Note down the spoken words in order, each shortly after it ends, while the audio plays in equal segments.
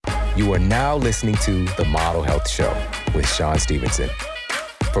You are now listening to The Model Health Show with Sean Stevenson.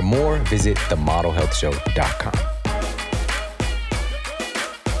 For more, visit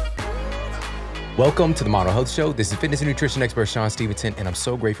themodelhealthshow.com. Welcome to The Model Health Show. This is fitness and nutrition expert Sean Stevenson, and I'm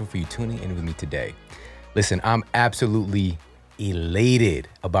so grateful for you tuning in with me today. Listen, I'm absolutely elated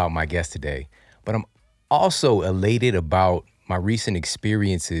about my guest today, but I'm also elated about my recent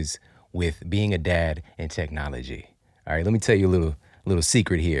experiences with being a dad and technology. All right, let me tell you a little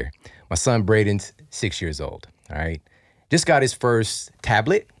secret here. My son Braden's 6 years old, all right? Just got his first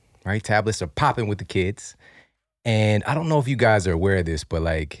tablet, right? Tablets are popping with the kids. And I don't know if you guys are aware of this, but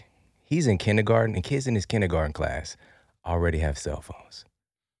like he's in kindergarten and kids in his kindergarten class already have cell phones.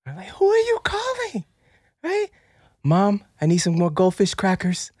 I'm like, who are you calling, right? Mom, I need some more goldfish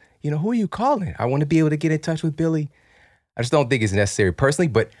crackers. You know, who are you calling? I want to be able to get in touch with Billy. I just don't think it's necessary personally,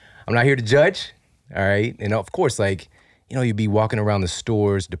 but I'm not here to judge, all right? And of course, like, you know, you'd be walking around the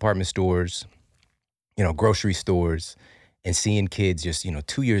stores, department stores, you know, grocery stores, and seeing kids just,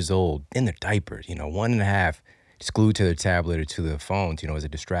 2 years old in their diapers, 1.5, just glued to their tablet or to their phones, as a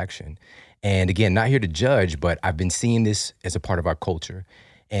distraction. And again, not here to judge, but I've been seeing this as a part of our culture.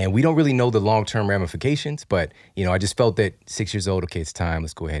 And we don't really know the long-term ramifications, but, I just felt that 6 years old, okay, it's time.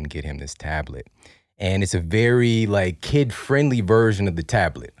 Let's go ahead and get him this tablet. And it's a very, kid-friendly version of the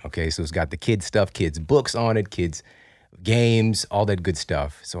tablet, okay? So it's got the kid stuff, kids' books on it, kids' games, all that good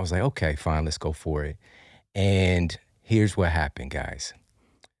stuff. So I was like, okay, fine, let's go for it. And here's what happened, guys.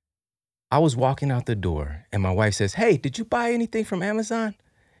 I was walking out the door and my wife says, hey, did you buy anything from Amazon?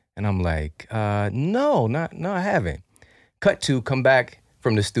 And I'm like, no, I haven't. Cut to, come back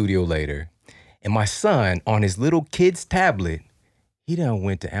from the studio later. And my son on his little kid's tablet, he done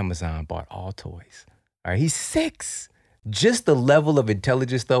went to Amazon, bought all toys. All right, he's 6. Just the level of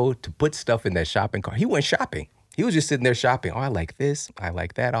intelligence, though, to put stuff in that shopping cart. He went shopping. He was just sitting there shopping. Oh, I like this. I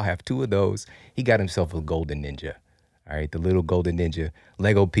like that. I'll have 2 of those. He got himself a golden ninja. All right, the little golden ninja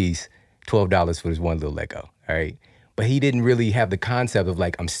Lego piece, $12 for this one little Lego. All right, but he didn't really have the concept of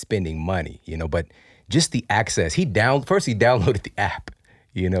I'm spending money, but just the access. First he downloaded the app,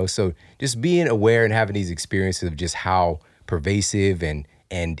 so just being aware and having these experiences of just how pervasive and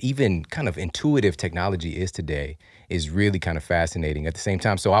even kind of intuitive technology is today is really kind of fascinating at the same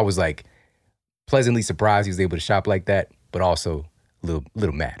time. So I was pleasantly surprised he was able to shop like that, but also a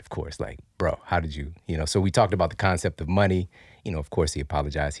little mad, of course. Like, bro, how did you, So we talked about the concept of money. Of course, he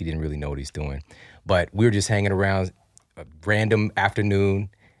apologized. He didn't really know what he's doing. But we were just hanging around a random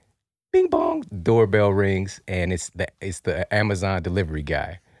afternoon. Bing bong, doorbell rings, and it's the Amazon delivery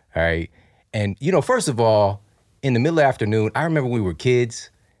guy. All right. And, first of all, in the middle of the afternoon, I remember when we were kids,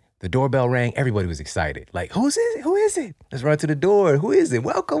 the doorbell rang. Everybody was excited. Like, who is it? Let's run to the door. Who is it?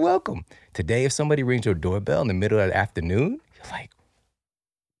 Welcome. Today, if somebody rings your doorbell in the middle of the afternoon, you're like,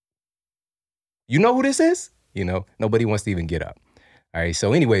 you know who this is? Nobody wants to even get up. All right.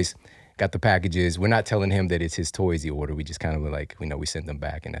 So anyways, got the packages. We're not telling him that it's his toys he ordered. We just kind of we sent them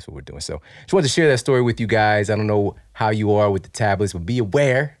back, and that's what we're doing. So just wanted to share that story with you guys. I don't know how you are with the tablets, but be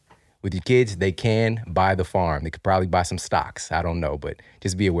aware. With your kids, they can buy the farm. They could probably buy some stocks. I don't know, but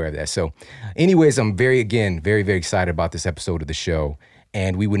just be aware of that. So anyways, I'm very, very excited about this episode of the show.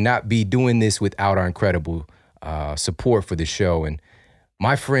 And we would not be doing this without our incredible support for the show. And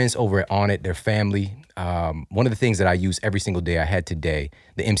my friends over at Onnit, their family, one of the things that I use every single day, I had today,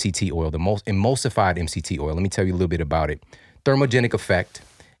 the MCT oil, the most emulsified MCT oil. Let me tell you a little bit about it. Thermogenic effect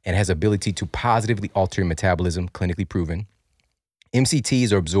and has ability to positively alter your metabolism, clinically proven.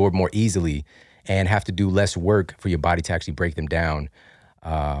 MCTs are absorbed more easily and have to do less work for your body to actually break them down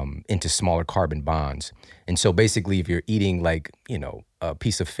into smaller carbon bonds. And so basically, if you're eating a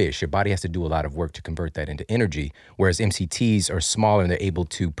piece of fish, your body has to do a lot of work to convert that into energy, whereas MCTs are smaller and they're able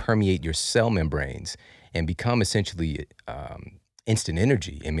to permeate your cell membranes and become essentially instant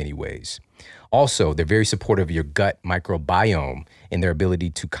energy in many ways. Also, they're very supportive of your gut microbiome and their ability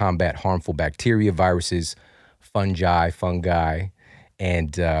to combat harmful bacteria, viruses, fungi,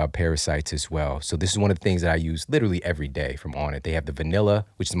 and parasites as well. So this is one of the things that I use literally every day from Onnit. They have the vanilla,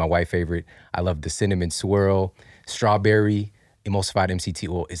 which is my wife's favorite. I love the cinnamon swirl. Strawberry emulsified MCT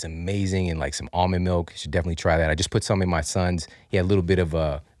oil is amazing, and some almond milk. You should definitely try that. I just put some in my son's. He had a little bit of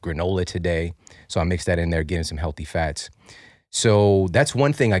granola today, so I mixed that in there, getting some healthy fats. So that's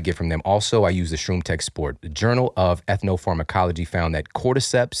one thing I get from them. Also, I use the Shroom Tech Sport. The Journal of Ethnopharmacology found that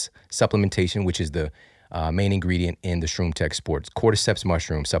cordyceps supplementation, which is the main ingredient in the Shroom Tech Sports, cordyceps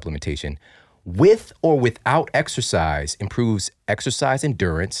mushroom supplementation, with or without exercise, improves exercise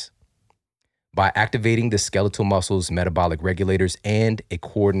endurance by activating the skeletal muscles, metabolic regulators, and a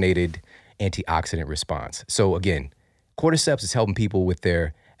coordinated antioxidant response. So again, cordyceps is helping people with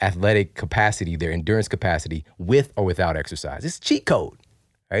their athletic capacity, their endurance capacity, with or without exercise. It's a cheat code,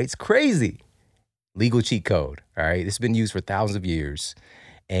 right? It's crazy. Legal cheat code, all right? It's been used for thousands of years,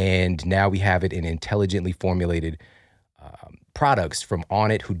 and now we have it in intelligently formulated products from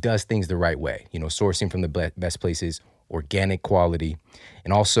Onnit, who does things the right way, sourcing from the best places, organic quality,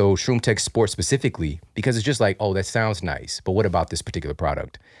 and also ShroomTech Sport specifically, because it's just like, oh, that sounds nice, but what about this particular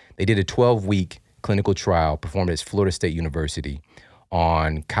product? They did a 12-week clinical trial performed at Florida State University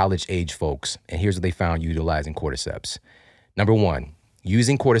on college-age folks, and here's what they found utilizing cordyceps. Number one,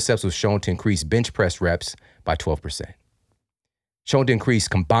 using cordyceps was shown to increase bench press reps by 12%. Shown to increase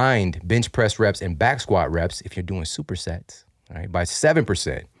combined bench press reps and back squat reps, if you're doing supersets, right, by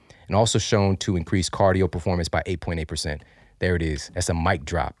 7%. And also shown to increase cardio performance by 8.8%. There it is. That's a mic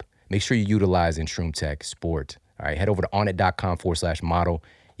drop. Make sure you utilize in ShroomTech Sport. All right, head over to onnit.com/model.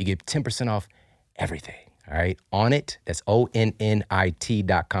 You get 10% off everything. All right, Onnit, that's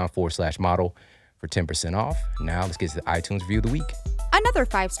ONNIT.com/model for 10% off. Now let's get to the iTunes review of the week. Another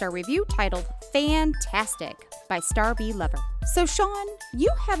 5-star review titled Fantastic by Star B Lover. So Sean,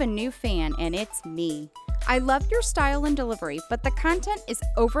 you have a new fan and it's me. I love your style and delivery, but the content is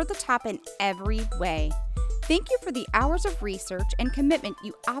over the top in every way. Thank you for the hours of research and commitment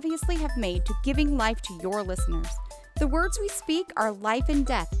you obviously have made to giving life to your listeners. The words we speak are life and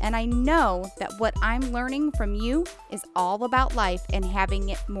death, and I know that what I'm learning from you is all about life and having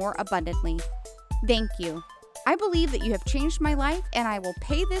it more abundantly. Thank you. I believe that you have changed my life, and I will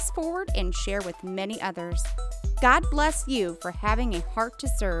pay this forward and share with many others. God bless you for having a heart to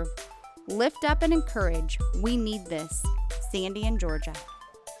serve. Lift up and encourage. We need this. Sandy in Georgia.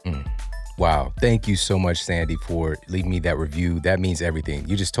 Wow. Thank you so much, Sandy, for leaving me that review. That means everything.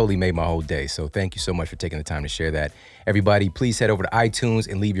 You just totally made my whole day. So thank you so much for taking the time to share that. Everybody, please head over to iTunes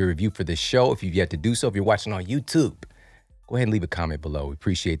and leave your review for this show. If you've yet to do so, if you're watching on YouTube, go ahead and leave a comment below. We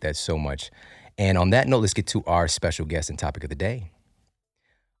appreciate that so much. And on that note, let's get to our special guest and topic of the day.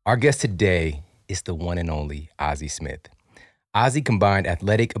 Our guest today is the one and only Ozzie Smith. Ozzie combined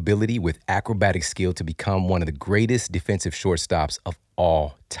athletic ability with acrobatic skill to become one of the greatest defensive shortstops of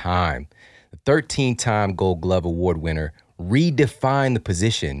all time. The 13-time Gold Glove Award winner redefined the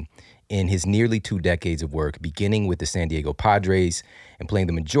position in his nearly 2 decades of work, beginning with the San Diego Padres and playing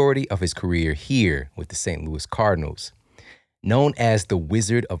the majority of his career here with the St. Louis Cardinals. Known as the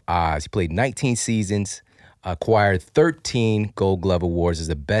Wizard of Oz, he played 19 seasons, acquired 13 Gold Glove Awards as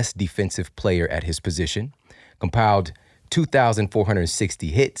the best defensive player at his position, compiled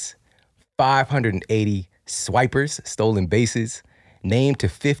 2,460 hits, 580 swipers, stolen bases, named to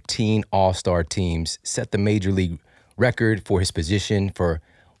 15 All-Star teams, set the major league record for his position for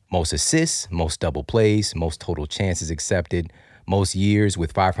most assists, most double plays, most total chances accepted, most years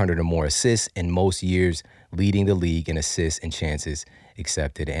with 500 or more assists, and most years leading the league in assists and chances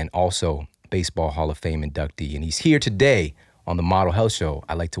accepted, and also Baseball Hall of Fame inductee. And he's here today on the Model Health Show.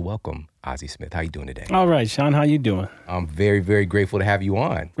 I'd like to welcome Ozzie Smith. How you doing today? All right, Sean, how you doing? I'm very, very grateful to have you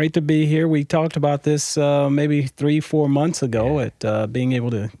on. Great to be here. We talked about this maybe 3-4 months ago at being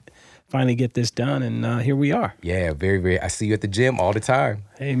able to finally get this done, and here we are. Yeah, very, very. I see you at the gym all the time.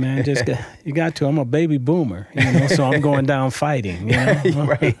 Hey, man, you got to. I'm a baby boomer, so I'm going down fighting.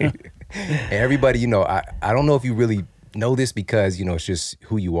 Right. And everybody, I don't know if you really know this because, it's just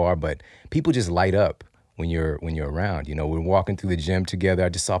who you are, but people just light up when you're around. We're walking through the gym together. I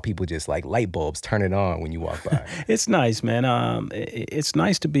just saw people just like light bulbs turning on when you walk by. It's nice, man. It's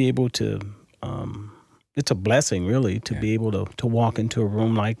nice to be able to, it's a blessing really to be able to walk into a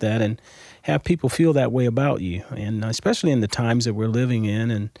room like that and have people feel that way about you. And especially in the times that we're living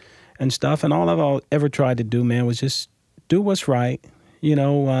in and stuff. And all I've ever tried to do, man, was just do what's right.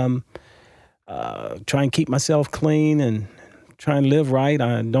 Try and keep myself clean and try and live right.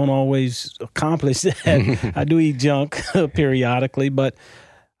 I don't always accomplish that. I do eat junk periodically, but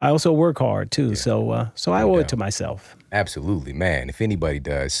I also work hard too. Yeah. So I owe it to myself. Absolutely, man. If anybody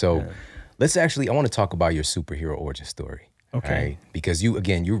does. So let's I want to talk about your superhero origin story. Okay. Right? Because you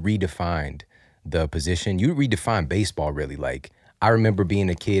redefined the position. You redefined baseball really. Like, I remember being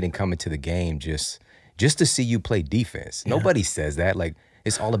a kid and coming to the game just to see you play defense. Yeah. Nobody says that. Like,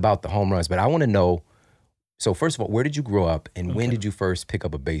 it's all about the home runs. But I want to know, so first of all, where did you grow up and when did you first pick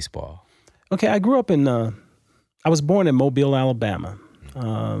up a baseball? Okay, I grew up I was born in Mobile, Alabama,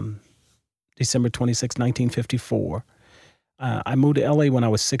 December 26, 1954. I moved to L.A. when I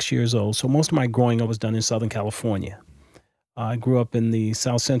was 6 years old, so most of my growing up was done in Southern California. I grew up in the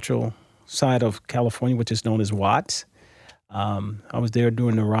South Central side of California, which is known as Watts. I was there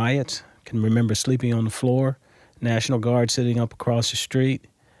during the riots. Can remember sleeping on the floor, National Guard sitting up across the street,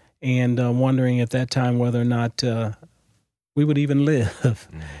 and wondering at that time whether or not we would even live.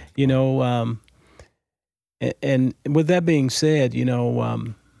 You know, and with that being said, you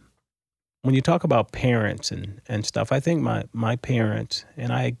know, when you talk about parents and stuff, I think my parents,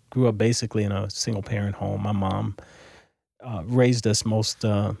 and I grew up basically in a single parent home. My mom raised us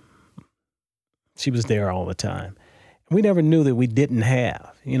she was there all the time. We never knew that we didn't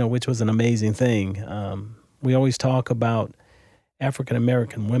have, you know, which was an amazing thing. We always talk about African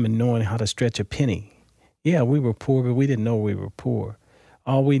American women knowing how to stretch a penny. Yeah, we were poor, but we didn't know we were poor.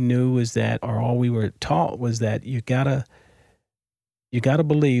 All we knew was that, or all we were taught was that you gotta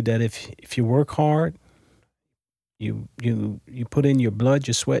believe that if you work hard, you put in your blood,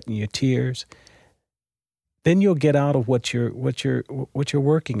 your sweat, and your tears, then you'll get out of what you're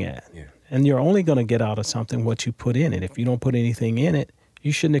working at. Yeah. And you're only going to get out of something what you put in it. If you don't put anything in it,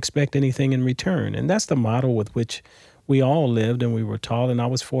 you shouldn't expect anything in return. And that's the model with which we all lived and we were taught. And I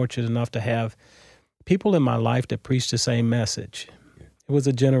was fortunate enough to have people in my life that preached the same message. Yeah. It was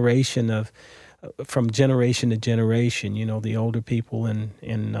a generation from generation to generation. You know, the older people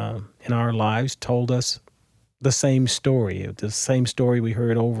in our lives told us the same story we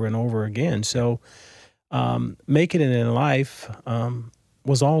heard over and over again. So making it in life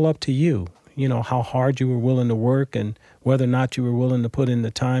was all up to you. You know, how hard you were willing to work and whether or not you were willing to put in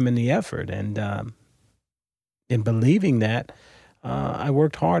the time and the effort. And in believing that, I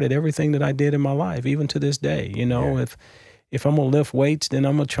worked hard at everything that I did in my life, even to this day. You know, if I'm going to lift weights, then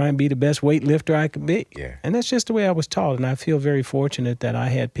I'm going to try and be the best weightlifter I could be. Yeah. And that's just the way I was taught. And I feel very fortunate that I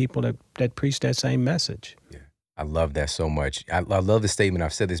had people that preached that same message. Yeah. I love that so much. I love the statement.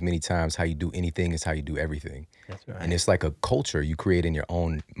 I've said this many times, how you do anything is how you do everything. That's right. And it's like a culture you create in your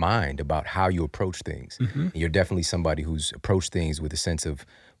own mind about how you approach things. Mm-hmm. And you're definitely somebody who's approached things with a sense of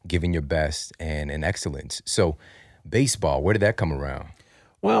giving your best and excellence. So baseball, where did that come around?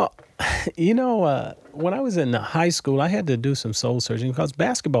 Well, you know, when I was in high school, I had to do some soul searching because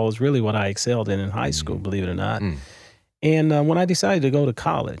basketball is really what I excelled in high school, believe it or not. And when I decided to go to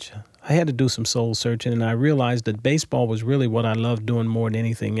college, I had to do some soul searching, and I realized that baseball was really what I loved doing more than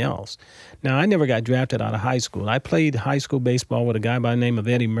anything else. Now, I never got drafted out of high school. I played high school baseball with a guy by the name of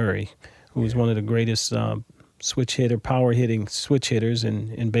Eddie Murray, who was one of the greatest power-hitting switch hitters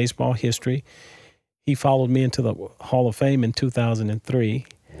in baseball history. He followed me into the Hall of Fame in 2003.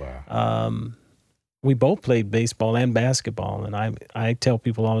 Wow. We both played baseball and basketball, and I tell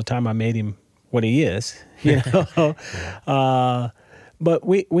people all the time I made him what he is, you know. But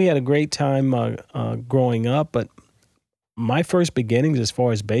we had a great time growing up. But my first beginnings as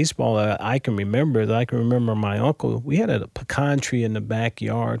far as baseball, I can remember my uncle. We had a pecan tree in the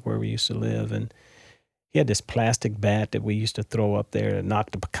backyard where we used to live, and he had this plastic bat that we used to throw up there to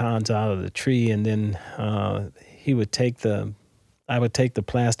knock the pecans out of the tree. And then I would take the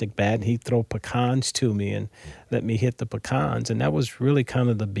plastic bat and he'd throw pecans to me and let me hit the pecans. And that was really kind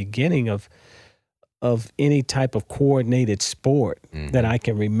of the beginning of any type of coordinated sport that I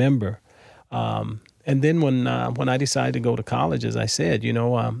can remember. And then when I decided to go to college, as I said, you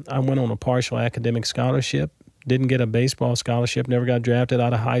know, I went on a partial academic scholarship, didn't get a baseball scholarship, never got drafted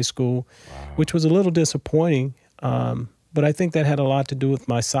out of high school, which was a little disappointing. But I think that had a lot to do with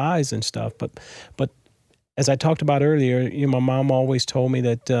my size and stuff. But as I talked about earlier, you know, my mom always told me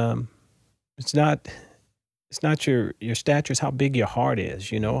that it's not your stature, it's how big your heart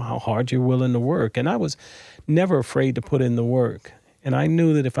is, you know, how hard you're willing to work. And I was never afraid to put in the work. And I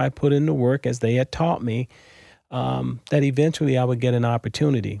knew that if I put in the work, as they had taught me, that eventually I would get an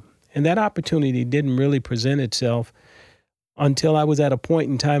opportunity. And that opportunity didn't really present itself until I was at a point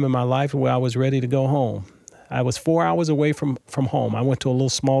in time in my life where I was ready to go home. I was 4 hours away from home. I went to a little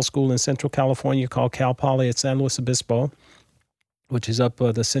small school in Central California called Cal Poly at San Luis Obispo, which is up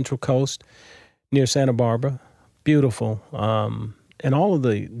the Central Coast near Santa Barbara. Beautiful. And all of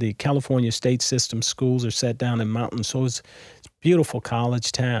the California state system schools are set down in mountains, so it's a beautiful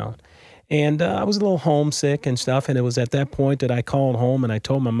college town. And I was a little homesick and stuff, and it was at that point that I called home and I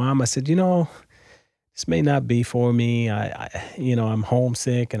told my mom, I said, you know, this may not be for me. I'm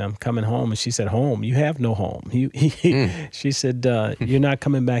homesick and I'm coming home. And she said, home? You have no home. She said, you're not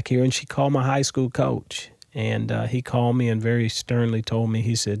coming back here. And she called my high school coach. And he called me and very sternly told me,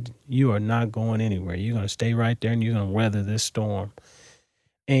 he said, you are not going anywhere. You're going to stay right there and you're going to weather this storm.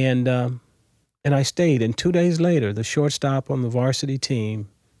 And I stayed. And 2 days later, the shortstop on the varsity team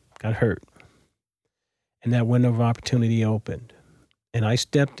got hurt. And that window of opportunity opened. And I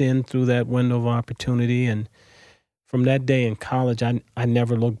stepped in through that window of opportunity. And from that day in college, I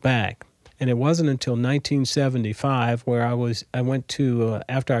never looked back. And it wasn't until 1975 where I went to,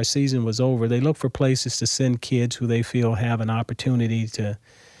 after our season was over, they look for places to send kids who they feel have an opportunity to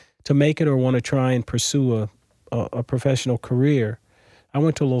make it or want to try and pursue a professional career, I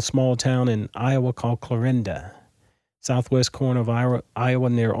went to a little small town in Iowa called Clarinda, southwest corner of Iowa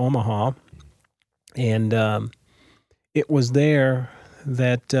near Omaha. And it was there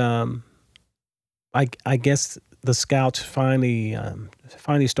that I guess the scouts finally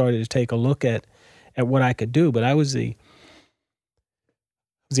started to take a look at what I could do. But I was the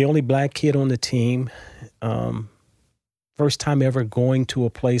only black kid on the team. First time ever going to a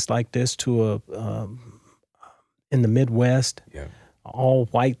place like this, to in the Midwest, all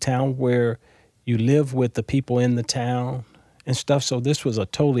white town where you live with the people in the town and stuff. So this was a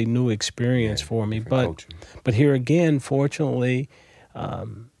totally new experience for me. But here again, fortunately,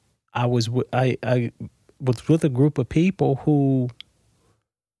 I was with a group of people who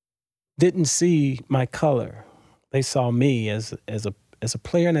didn't see my color. They saw me as a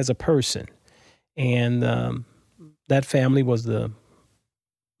player and as a person. And that family was the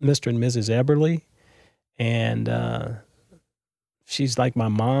Mr. and Mrs. Eberly. And she's like my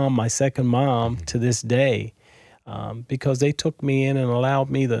mom, my second mom to this day, because they took me in and allowed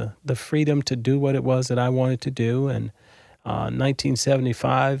me the freedom to do what it was that I wanted to do. And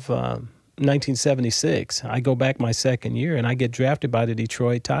 1976, I go back my second year and I get drafted by the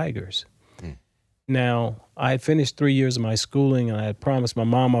Detroit Tigers. Now, I had finished 3 years of my schooling, and I had promised my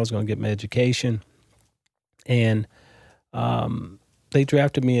mom I was going to get my education. And they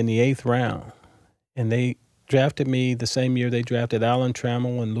drafted me in the 8th round. And they drafted me the same year they drafted Alan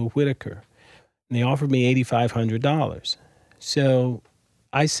Trammell and Lou Whitaker. And they offered me $8,500. So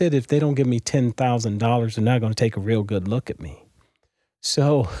I said, if they don't give me $10,000, they're not going to take a real good look at me.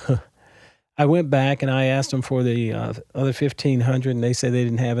 So I went back and I asked them for the other $1,500, and they said they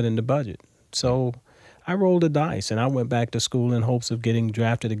didn't have it in the budget. So I rolled the dice, and I went back to school in hopes of getting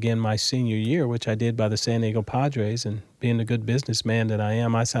drafted again my senior year, which I did by the San Diego Padres. And being the good businessman that I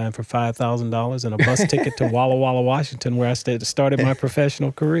am, I signed for $5,000 and a bus ticket to Walla Walla, Washington, where I started my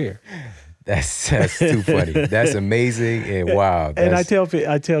professional career. That's too funny. That's amazing, and wow. And I tell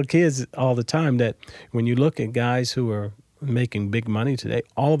kids all the time that when you look at guys who are making big money today,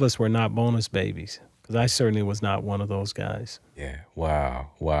 all of us were not bonus babies, because I certainly was not one of those guys. Yeah. Wow.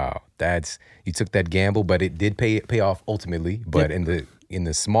 You took that gamble, but it did pay off ultimately. But in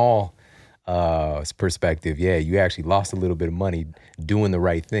the small perspective, you actually lost a little bit of money doing the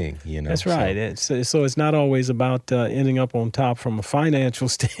right thing. That's right. So it's not always about ending up on top from a financial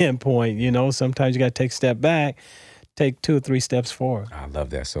standpoint. Sometimes you got to take a step back, take 2 or 3 steps forward. I love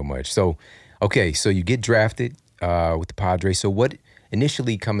that so much. So, okay, so you get drafted with the Padres. So what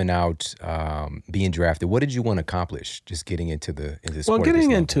initially coming out, being drafted, what did you want to accomplish? Just getting into the sport.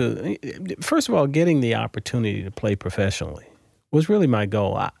 Well, first of all, getting the opportunity to play professionally was really my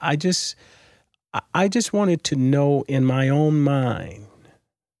goal. I just wanted to know in my own mind.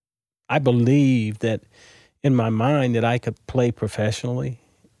 I believed that in my mind that I could play professionally,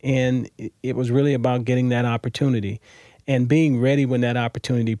 and it was really about getting that opportunity and being ready when that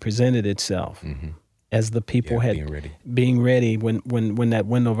opportunity presented itself. Mm-hmm. As the people being ready when that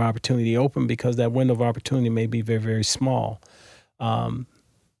window of opportunity opened, because that window of opportunity may be very, very small.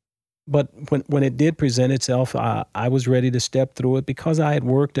 But when it did present itself, I was ready to step through it because I had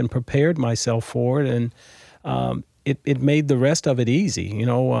worked and prepared myself for it, and it made the rest of it easy.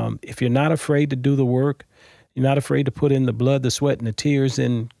 If you're not afraid to do the work, you're not afraid to put in the blood, the sweat, and the tears,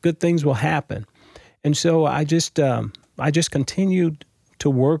 then good things will happen. And so I just continued to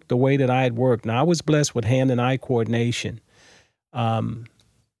work the way that I had worked. Now, I was blessed with hand and eye coordination. And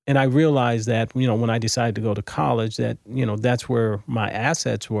I realized that, when I decided to go to college, that, that's where my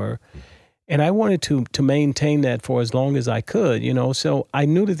assets were. And I wanted to maintain that for as long as I could, So I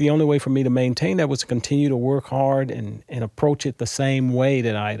knew that the only way for me to maintain that was to continue to work hard and approach it the same way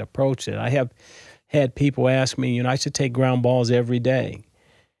that I had approached it. I have had people ask me, I should take ground balls every day.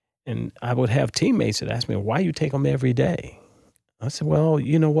 And I would have teammates that ask me, why you take them every day? I said, well,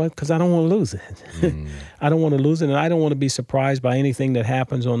 you know what? Because I don't want to lose it. I don't want to lose it, and I don't want to be surprised by anything that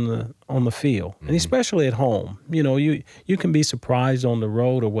happens on the field, and especially at home. You can be surprised on the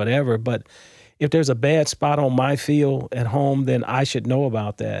road or whatever, but if there's a bad spot on my field at home, then I should know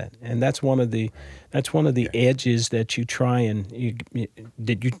about that, and that's one of the edges that you try and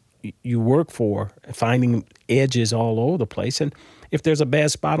you work for, finding edges all over the place. And if there's a bad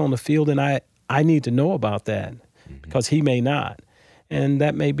spot on the field, then I need to know about that, because he may not. And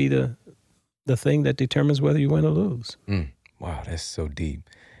that may be the thing that determines whether you win or lose. Wow, that's so deep.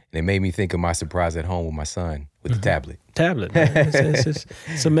 And it made me think of my surprise at home with my son with the tablet.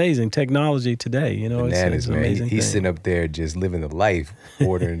 It's amazing. Technology today, Bananas, it's an amazing He's thing. sitting up there just living the life,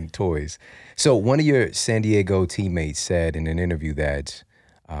 ordering toys. So one of your San Diego teammates said in an interview that,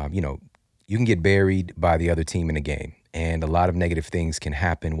 you can get buried by the other team in a game, and a lot of negative things can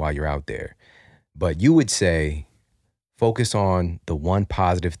happen while you're out there. But you would say, focus on the one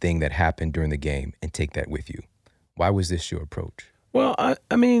positive thing that happened during the game and take that with you. Why was this your approach? Well,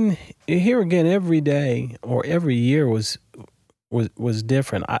 I mean, here again, every day or every year was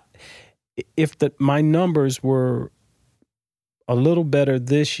different. If my numbers were a little better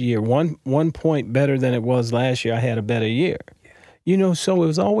this year, one point better than it was last year, I had a better year. So it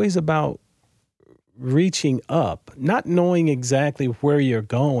was always about reaching up, not knowing exactly where you're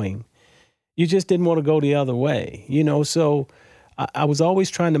going. You just didn't want to go the other way, so I was always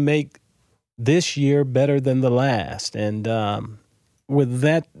trying to make this year better than the last. And with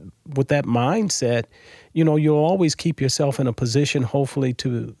that mindset, you'll always keep yourself in a position, hopefully,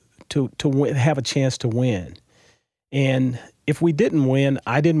 to win, have a chance to win. And if we didn't win,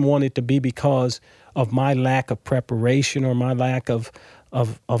 I didn't want it to be because of my lack of preparation or my lack of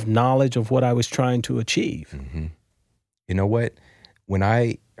knowledge of what I was trying to achieve. Mm-hmm. You know what? When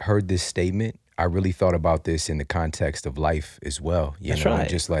I heard this statement, I really thought about this in the context of life as well. That's right.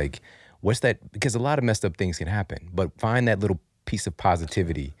 Just like, what's that? Because a lot of messed up things can happen, but find that little piece of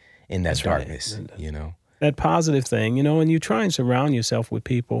positivity in that That's darkness, right. That positive thing, and you try and surround yourself with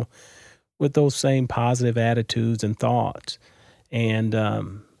people with those same positive attitudes and thoughts. And,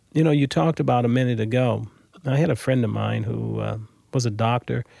 you talked about a minute ago, I had a friend of mine who was a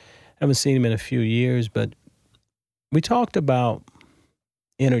doctor. I haven't seen him in a few years, but we talked about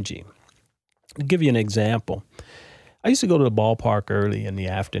energy. I'll give you an example. I used to go to the ballpark early in the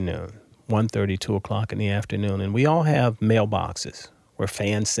afternoon, 1:30, 2 o'clock in the afternoon, and we all have mailboxes where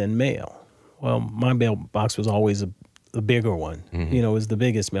fans send mail. Well, my mailbox was always the bigger one. Mm-hmm. It was the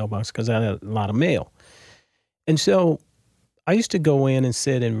biggest mailbox because I had a lot of mail. And so I used to go in and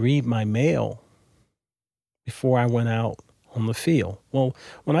sit and read my mail before I went out on the field. Well,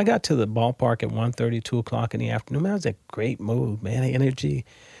 when I got to the ballpark at 1:30, 2 o'clock in the afternoon, man, I was in a great mood, man, energy.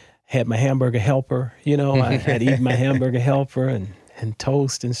 Had my hamburger helper, I had eaten my hamburger helper and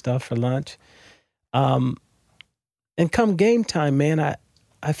toast and stuff for lunch. And come game time, man,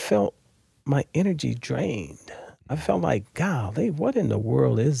 I felt my energy drained. I felt like, golly, what in the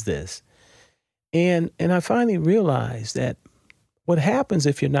world is this? And I finally realized that what happens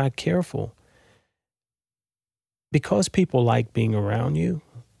if you're not careful, because people like being around you,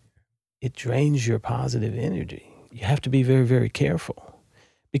 it drains your positive energy. You have to be very, very careful.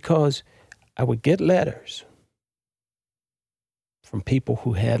 Because I would get letters from people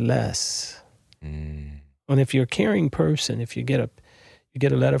who had less. And if you're a caring person, if you get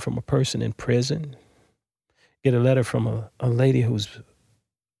a letter from a person in prison, get a letter from a lady whose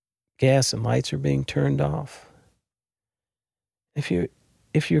gas and lights are being turned off. If you're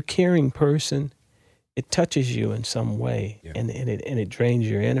a caring person, it touches you in some way, and it drains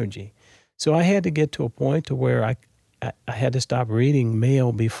your energy. So I had to get to a point to where I had to stop reading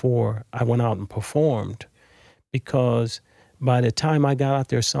mail before I went out and performed, because by the time I got out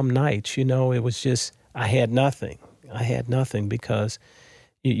there some nights, it was just, I had nothing. Because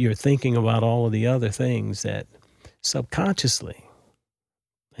you're thinking about all of the other things that subconsciously,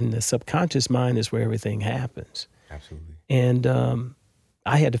 and the subconscious mind is where everything happens. Absolutely. And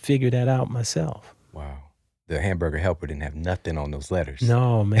I had to figure that out myself. Wow. The hamburger helper didn't have nothing on those letters.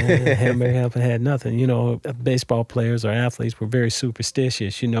 No, man, the hamburger helper had nothing. Baseball players or athletes were very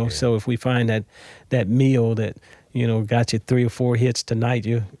superstitious, Yeah. So if we find that meal that, got you 3 or 4 hits tonight,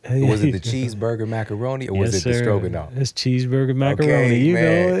 Was it the cheeseburger macaroni or was it the stroganoff? It's cheeseburger macaroni. Okay, you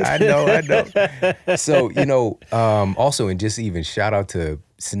man, know it. I know. So, also, and just even shout out to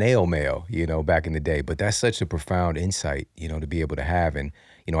snail mail, back in the day. But that's such a profound insight, to be able to have. And,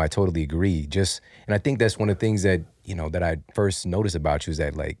 I totally agree. And I think that's one of the things that, that I first noticed about you is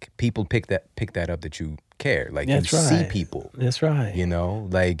that, like, people pick that up, that you care. Like, that's you right. see people. That's right.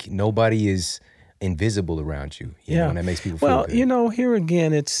 Like nobody is invisible around you. You know, and that makes people feel good. Well, here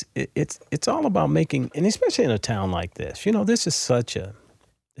again, it's all about making, and especially in a town like this, this is such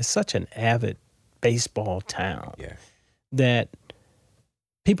an avid baseball town. Yeah. That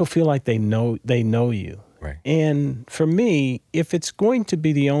people feel like they know you. Right. And for me, if it's going to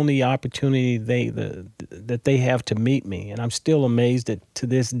be the only opportunity that they have to meet me, and I'm still amazed to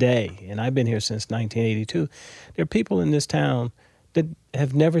this day, and I've been here since 1982, there are people in this town that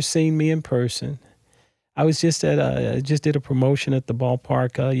have never seen me in person. I was just just did a promotion at the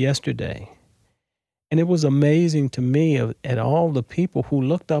ballpark yesterday. And it was amazing to me at all the people who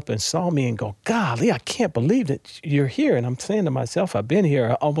looked up and saw me and go, golly, I can't believe that you're here. And I'm saying to myself, I've been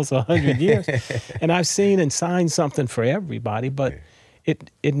here almost 100 years. And I've seen and signed something for everybody, but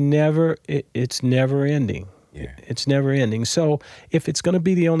it's never ending. Yeah. It's never ending. So if it's going to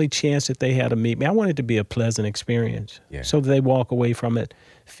be the only chance that they had to meet me, I want it to be a pleasant experience. Yeah. So that they walk away from it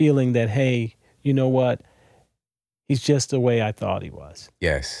feeling that, hey, you know what? He's just the way I thought he was.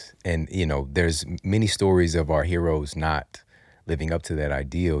 Yes. And, there's many stories of our heroes not living up to that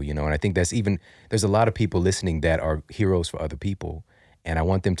ideal, and I think there's a lot of people listening that are heroes for other people. And I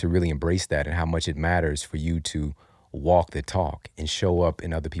want them to really embrace that and how much it matters for you to walk the talk and show up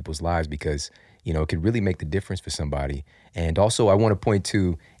in other people's lives because, it could really make the difference for somebody. And also I want to point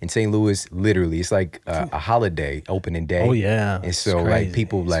to in St. Louis, literally, it's like a holiday, opening day. Oh, yeah. And so like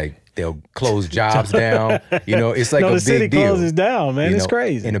people they'll close jobs down. It's like no, a the city big deal. closes down, man. It's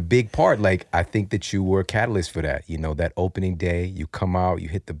crazy. And a big part, like I think that you were a catalyst for that. That opening day, you come out, you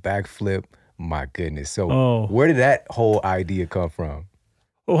hit the backflip. My goodness. So where did that whole idea come from?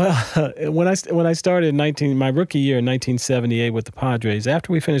 Well, when I started my rookie year in 1978 with the Padres,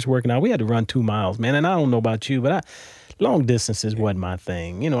 after we finished working out, we had to run 2 miles, man. And I don't know about you, but long distances wasn't my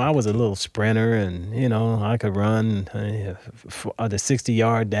thing. I was a little sprinter, and I could run the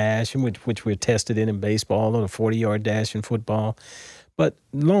 60-yard dash, which we're tested in baseball, or the 40-yard dash in football. But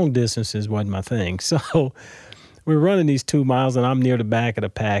long distances wasn't my thing. So we're running these 2 miles, and I'm near the back of the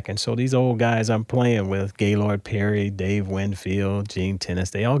pack. And so these old guys I'm playing with, Gaylord Perry, Dave Winfield, Gene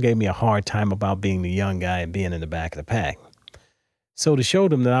Tennis, they all gave me a hard time about being the young guy and being in the back of the pack. So to show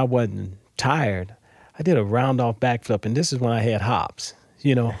them that I wasn't tired, I did a round-off backflip, and this is when I had hops.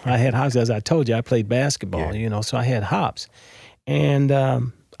 I had hops. As I told you, I played basketball, so I had hops. And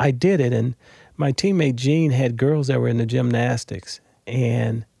I did it, and my teammate Gene had girls that were in the gymnastics,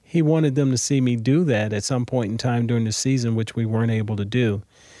 and he wanted them to see me do that at some point in time during the season, which we weren't able to do.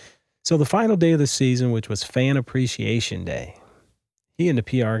 So the final day of the season, which was Fan Appreciation Day, he and the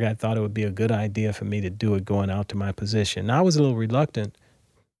PR guy thought it would be a good idea for me to do it going out to my position. Now, I was a little reluctant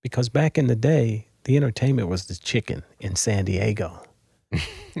because back in the day, the entertainment was the chicken in San Diego.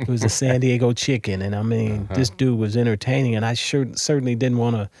 It was the San Diego chicken. And I mean, this dude was entertaining, and I certainly didn't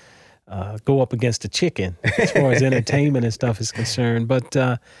want to go up against the chicken as far as entertainment and stuff is concerned. But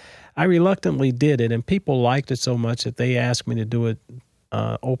I reluctantly did it, and people liked it so much that they asked me to do it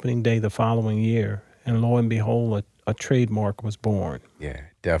opening day the following year. And lo and behold, a trademark was born. Yeah,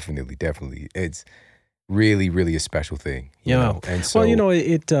 definitely. It's really, really a special thing. You know? And so,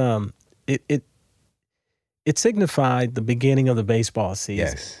 well, it signified the beginning of the baseball season.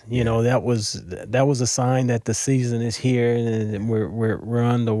 Yes. That was a sign that the season is here and we're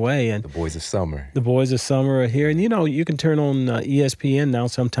underway. And the boys of summer. The boys of summer are here, and you can turn on ESPN now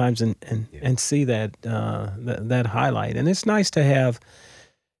sometimes and see that highlight. And it's nice to have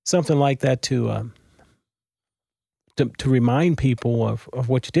something like that to remind people of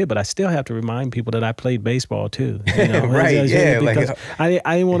what you did. But I still have to remind people that I played baseball too. Right? Because I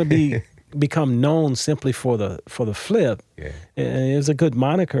didn't want to become known simply for the flip. Yeah. It was a good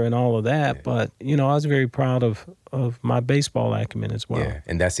moniker and all of that, but I was very proud of my baseball acumen as well. Yeah,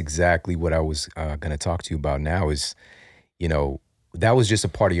 and that's exactly what I was going to talk to you about now is, that was just a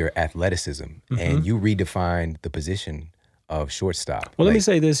part of your athleticism, and you redefined the position of shortstop. Well, let me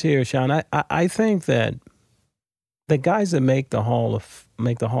say this here, Sean. I think that the guys that make the Hall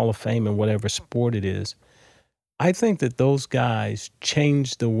of Fame in whatever sport it is, I think that those guys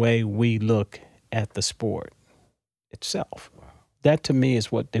change the way we look at the sport itself. Wow. That, to me,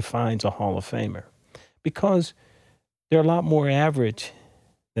 is what defines a Hall of Famer, because they're a lot more average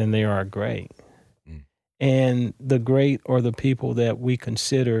than they are great. And the great are the people that we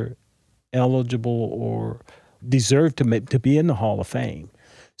consider eligible or deserve to be in the Hall of Fame.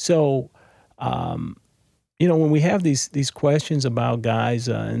 So, when we have these questions about guys,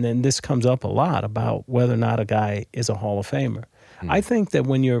 and then this comes up a lot about whether or not a guy is a Hall of Famer. I think that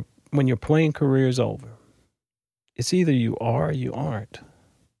when your playing career is over, it's either you are or you aren't.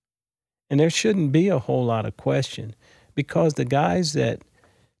 And there shouldn't be a whole lot of question, because the guys that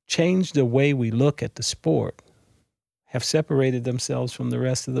change the way we look at the sport have separated themselves from the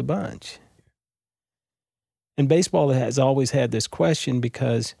rest of the bunch. And baseball has always had this question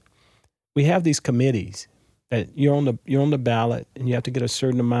because we have these committees that you're on the ballot, and you have to get a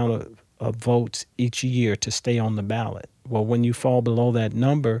certain amount of votes each year to stay on the ballot. Well, when you fall below that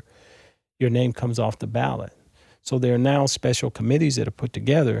number, your name comes off the ballot. So there are now special committees that are put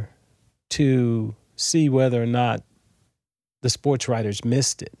together to see whether or not the sports writers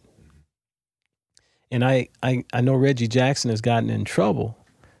missed it. And I know Reggie Jackson has gotten in trouble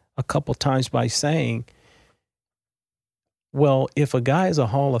a couple times by saying, well, if a guy is a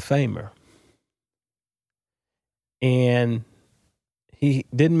Hall of Famer and he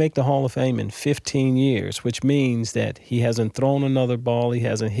didn't make the Hall of Fame in 15 years, which means that he hasn't thrown another ball, he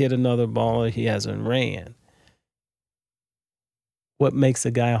hasn't hit another ball, he hasn't ran. what makes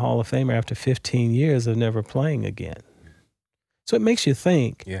a guy a Hall of Famer after 15 years of never playing again. So it makes you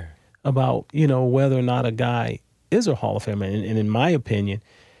think about, whether or not a guy is a Hall of Famer. And in my opinion,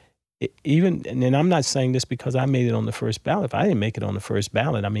 and I'm not saying this because I made it on the first ballot. If I didn't make it on the first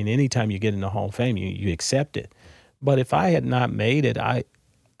ballot, I mean, anytime you get in the Hall of Fame, you accept it. But if I had not made it,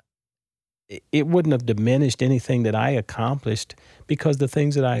 it wouldn't have diminished anything that I accomplished, because the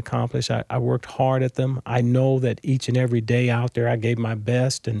things that I accomplished, I worked hard at them. I know that each and every day out there I gave my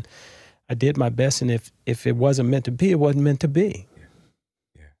best, and I did my best. And if it wasn't meant to be, it wasn't meant to be.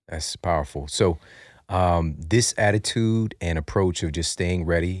 Yeah, that's powerful. So this attitude and approach of just staying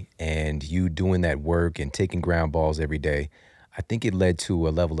ready and you doing that work and taking ground balls every day, I think it led to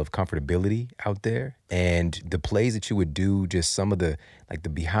a level of comfortability out there, and the plays that you would do, just some of the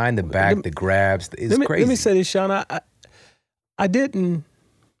behind the back, the grabs, is crazy. Let me say this, Sean. I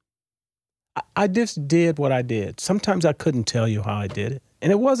just did what I did. Sometimes I couldn't tell you how I did it,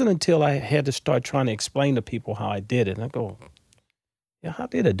 and it wasn't until I had to start trying to explain to people how I did it. And I go, yeah, how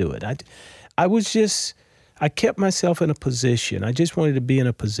did I do it? I kept myself in a position. I just wanted to be in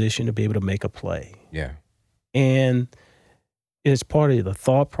a position to be able to make a play. Yeah, and it's part of the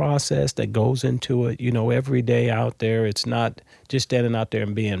thought process that goes into it. Every day out there, it's not just standing out there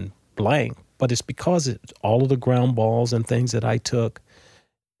and being blank, but it's because it's all of the ground balls and things that I took,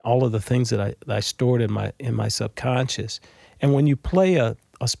 all of the things that I stored in my subconscious. And when you play a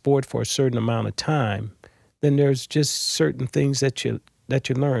sport for a certain amount of time, then there's just certain things that you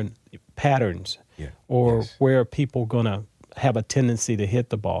learn, patterns, where people are going to have a tendency to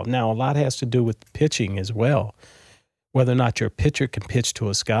hit the ball. Now, a lot has to do with pitching as well. Whether or not your pitcher can pitch to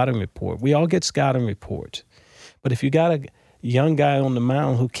a scouting report. We all get scouting reports. But if you got a young guy on the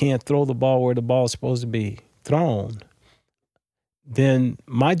mound who can't throw the ball where the ball is supposed to be thrown, then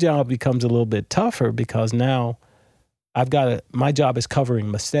my job becomes a little bit tougher, because now my job is covering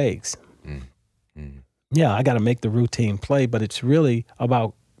mistakes. Yeah, I got to make the routine play, but it's really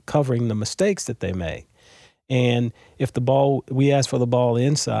about covering the mistakes that they make. And if we ask for the ball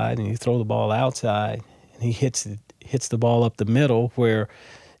inside and you throw the ball outside and he hits the ball up the middle where,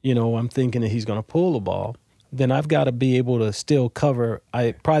 I'm thinking that he's going to pull the ball, then I've got to be able to still cover.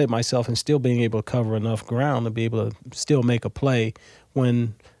 I prided myself in still being able to cover enough ground to be able to still make a play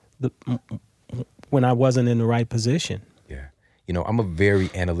when I wasn't in the right position. Yeah. I'm a very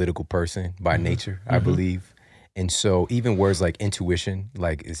analytical person by nature, I believe. And so even words like intuition,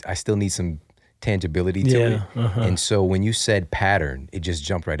 I still need some tangibility to it. And so when you said pattern, it just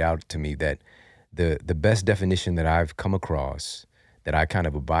jumped right out to me that the best definition that I've come across that I kind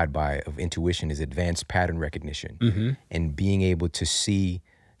of abide by of intuition is advanced pattern recognition, and being able to see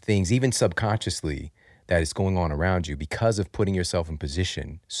things, even subconsciously, that is going on around you because of putting yourself in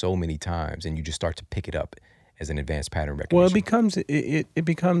position so many times, and you just start to pick it up as an advanced pattern recognition. Well, it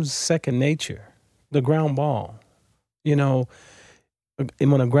becomes second nature. The ground ball, and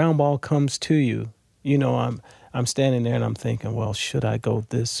when a ground ball comes to you, I'm standing there and I'm thinking, well, should I go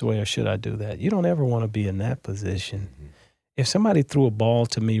this way or should I do that? You don't ever want to be in that position. If somebody threw a ball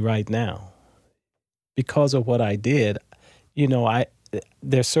to me right now, because of what I did,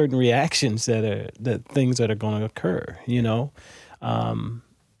 there's certain reactions that things that are going to occur,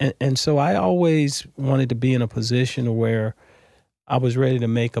 and so I always wanted to be in a position where I was ready to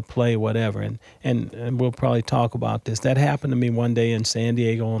make a play, whatever. And we'll probably talk about this. That happened to me one day in San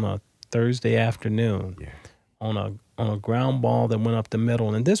Diego on a Thursday afternoon. Yeah. On a ground ball that went up the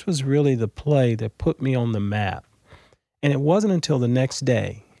middle. And this was really the play that put me on the map. And it wasn't until the next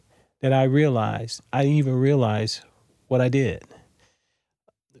day that I even realized what I did.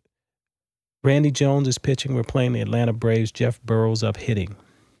 Randy Jones is pitching. We're playing the Atlanta Braves. Jeff Burrows up hitting.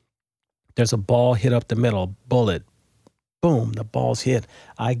 There's a ball hit up the middle, a bullet. Boom, the ball's hit.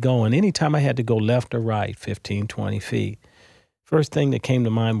 I go. And anytime I had to go left or right, 15, 20 feet, first thing that came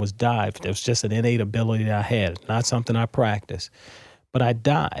to mind was dive. It was just an innate ability that I had, not something I practiced. But I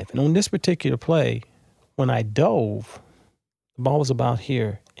dive. And on this particular play, when I dove, the ball was about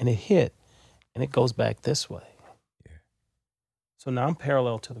here, and it hit, and it goes back this way. Yeah. So now I'm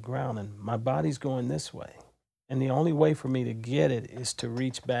parallel to the ground, and my body's going this way. And the only way for me to get it is to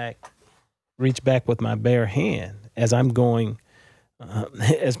reach back with my bare hand as I'm going,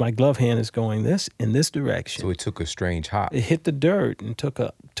 as my glove hand is going in this direction. So it took a strange hop. It hit the dirt and took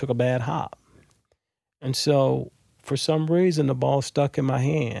a bad hop. And so for some reason, the ball stuck in my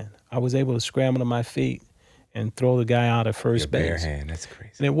hand. I was able to scramble to my feet and throw the guy out at first base. Bare hand, that's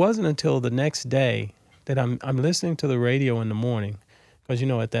crazy. And it wasn't until the next day that I'm listening to the radio in the morning, because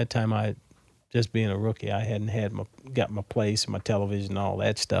at that time I just being a rookie. I hadn't got my place, my television, all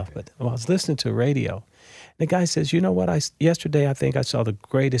that stuff. But I was listening to radio. The guy says, you know what? Yesterday I think I saw the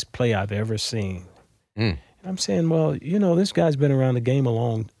greatest play I've ever seen. And I'm saying, well, this guy's been around the game a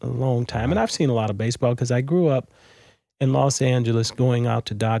long time. And I've seen a lot of baseball because I grew up in Los Angeles going out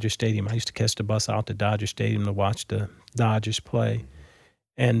to Dodger Stadium. I used to catch the bus out to Dodger Stadium to watch the Dodgers play.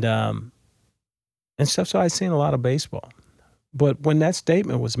 And stuff. So I've seen a lot of baseball. But when that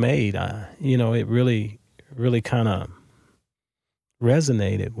statement was made, it really, really kind of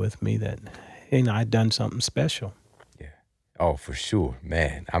resonated with me that, I'd done something special. Yeah. Oh, for sure,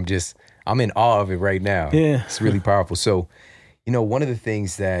 man. I'm in awe of it right now. Yeah. It's really powerful. So, one of the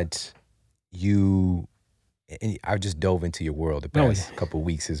things that and I just dove into your world the past couple of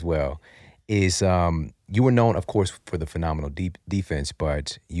weeks as well, is you were known, of course, for the phenomenal defense,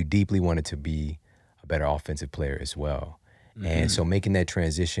 but you deeply wanted to be a better offensive player as well. And so making that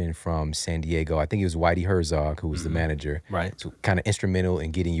transition from San Diego, I think it was Whitey Herzog, who was the manager, right? So kind of instrumental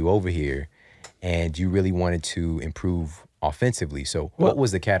in getting you over here, and you really wanted to improve offensively. So what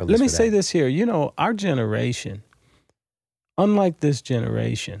was the catalyst? Let me for that? say this here. Our generation, unlike this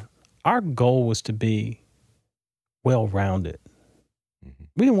generation, our goal was to be well-rounded.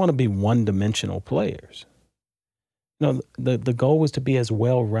 We didn't want to be one-dimensional players. The goal was to be as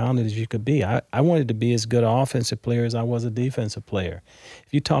well-rounded as you could be. I wanted to be as good an offensive player as I was a defensive player.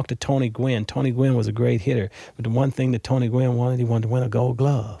 If you talk to Tony Gwynn was a great hitter, but the one thing that Tony Gwynn wanted, he wanted to win a Gold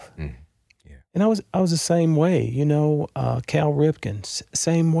Glove. Yeah. And I was the same way. Cal Ripken,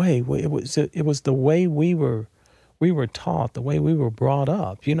 same way. It was the way we were taught, the way we were brought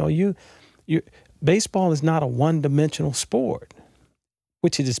up. Baseball is not a one-dimensional sport,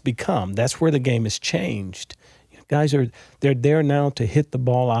 which it has become. That's where the game has changed. Guys they're there now to hit the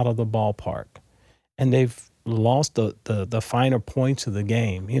ball out of the ballpark, and they've lost the finer points of the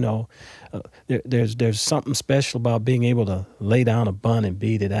game. There's something special about being able to lay down a bunt and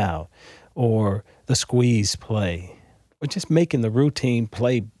beat it out, or the squeeze play, or just making the routine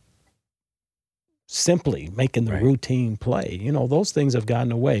play. Simply making the routine play. Those things have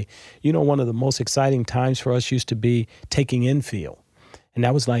gotten away. One of the most exciting times for us used to be taking infield, and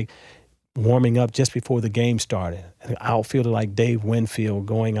that was like warming up just before the game started. An outfielder like Dave Winfield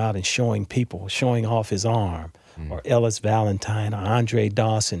going out and showing off his arm, or Ellis Valentine or Andre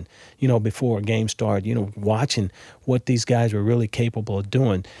Dawson, before a game started, watching what these guys were really capable of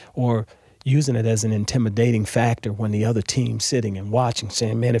doing, or using it as an intimidating factor when the other team's sitting and watching,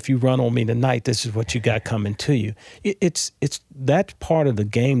 saying, man, if you run on me tonight, this is what you got coming to you. It's that part of the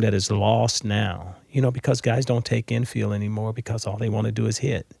game that is lost now, because guys don't take infield anymore because all they want to do is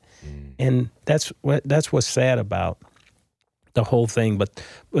hit. And that's what's sad about the whole thing. But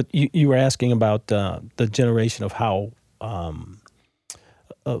you were asking about the generation of how of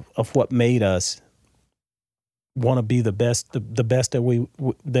what made us want to be the best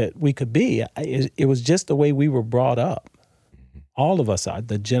that we could be. It was just the way we were brought up. All of us,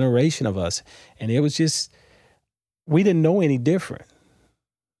 the generation of us, and it was just we didn't know any different.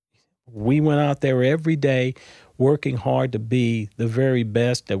 We went out there every day working hard to be the very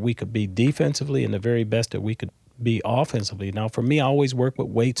best that we could be defensively and the very best that we could be offensively. Now, for me, I always work with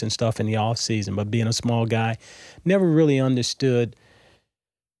weights and stuff in the off season, but being a small guy, never really understood.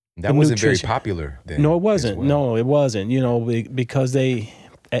 That wasn't very popular then. No, it wasn't. Well. No, it wasn't. Because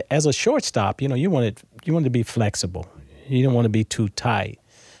as a shortstop, you wanted to be flexible. You didn't want to be too tight.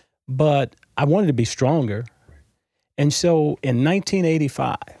 But I wanted to be stronger. And so in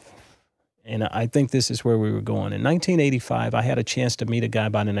 1985, and I think this is where we were going. In 1985, I had a chance to meet a guy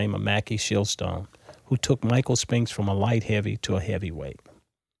by the name of Mackie Shilstone, who took Michael Spinks from a light heavy to a heavyweight.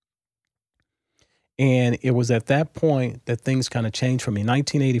 And it was at that point that things kind of changed for me.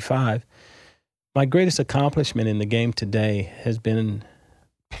 1985, my greatest accomplishment in the game today has been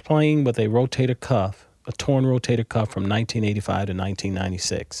playing with a rotator cuff, a torn rotator cuff from 1985 to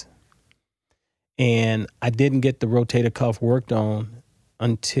 1996. And I didn't get the rotator cuff worked on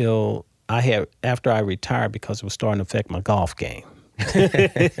until after I retired, because it was starting to affect my golf game.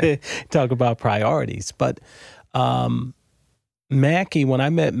 Talk about priorities. But Mackie, when I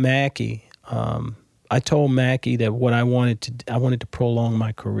met Mackie, I told Mackie that what I wanted to prolong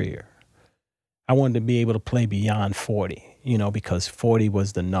my career. I wanted to be able to play beyond 40, because 40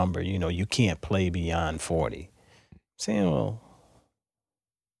 was the number. You can't play beyond 40. Saying, well,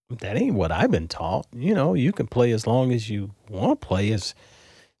 that ain't what I've been taught. You can play as long as you want to play, as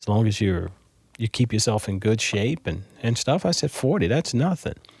long as you keep yourself in good shape and stuff. I said, 40, that's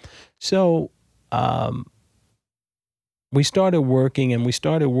nothing. So we started working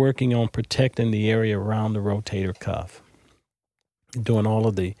on protecting the area around the rotator cuff, doing all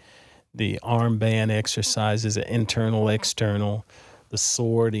of the the armband exercises, the internal, external, the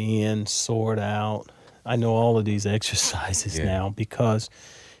sword in, sword out. I know all of these exercises now because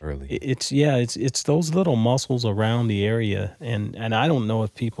it's those little muscles around the area. And I don't know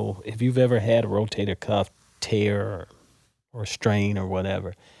if you've ever had a rotator cuff tear or strain or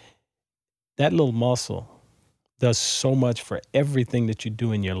whatever, that little muscle does so much for everything that you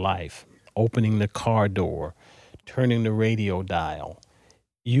do in your life. Opening the car door, turning the radio dial,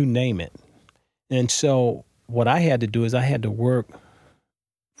 you name it. And so what I had to do is I had to work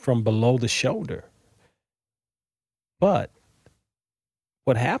from below the shoulder. But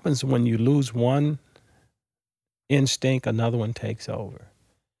what happens when you lose one instinct, another one takes over.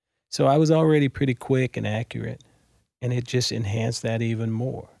 So I was already pretty quick and accurate, and it just enhanced that even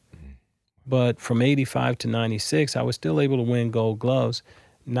more. But from 85 to 96, I was still able to win Gold Gloves,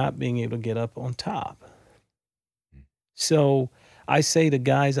 not being able to get up on top. So I say to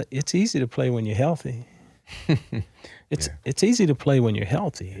guys, it's easy to play when you're healthy. It's easy to play when you're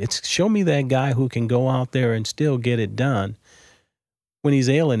healthy. It's show me that guy who can go out there and still get it done when he's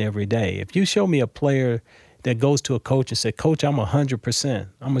ailing every day. If you show me a player that goes to a coach and say, Coach, I'm 100%. I'm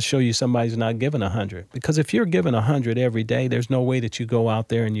going to show you somebody who's not giving 100. Because if you're giving 100 every day, there's no way that you go out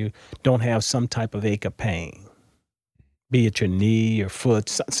there and you don't have some type of ache of pain, be it your knee or foot.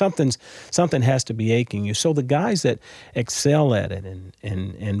 Something has to be aching you. So the guys that excel at it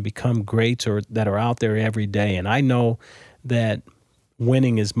and become greats or that are out there every day, and I know that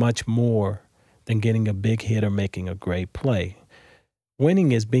winning is much more than getting a big hit or making a great play.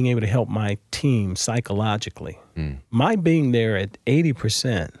 Winning is being able to help my team psychologically. My being there at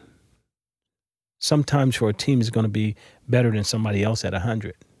 80% sometimes for a team is going to be better than somebody else at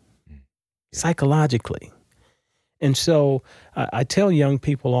 100 psychologically. And so I tell young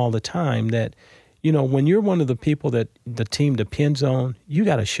people all the time that, when you're one of the people that the team depends on, you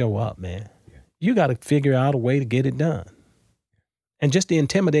got to show up, man. You got to figure out a way to get it done. And just the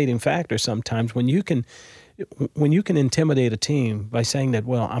intimidating factor sometimes when you can intimidate a team by saying that,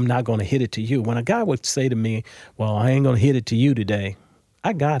 well, I'm not going to hit it to you. When a guy would say to me, well, I ain't going to hit it to you today,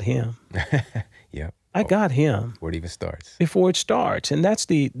 I got him. I got him. Before it even starts. Before it starts. And that's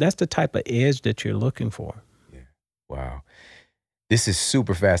the type of edge that you're looking for. Yeah. Wow. This is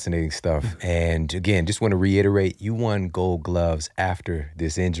super fascinating stuff. And again, just want to reiterate, you won Gold Gloves after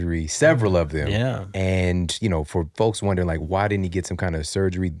this injury, several of them. Yeah. And, for folks wondering, why didn't he get some kind of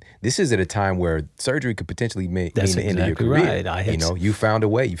surgery? This is at a time where surgery could potentially mean the end of your career. Right. You found a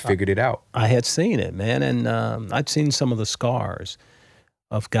way. You figured it out. I had seen it, man. And I'd seen some of the scars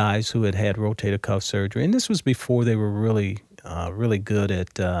of guys who had rotator cuff surgery. And this was before they were really good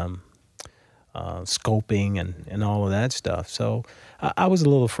at scoping and all of that stuff. So I was a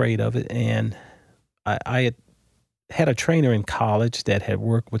little afraid of it. And I had a trainer in college that had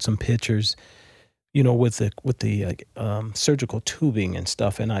worked with some pitchers, with the surgical tubing and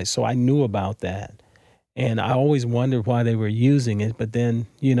stuff. And so I knew about that. And I always wondered why they were using it. But then,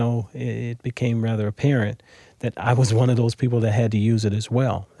 it became rather apparent that I was one of those people that had to use it as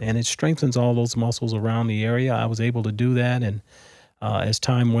well. And it strengthens all those muscles around the area. I was able to do that. And as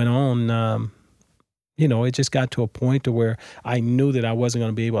time went on, it just got to a point to where I knew that I wasn't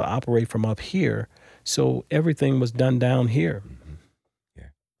going to be able to operate from up here. So everything was done down here. Yeah.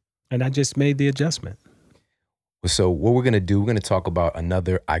 And I just made the adjustment. So what we're going to do, we're going to talk about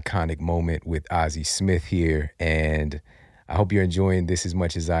another iconic moment with Ozzie Smith here. And I hope you're enjoying this as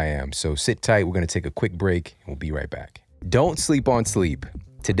much as I am. So sit tight. We're going to take a quick break and we'll be right back. Don't sleep on sleep.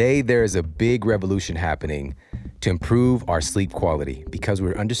 Today, there is a big revolution happening to improve our sleep quality because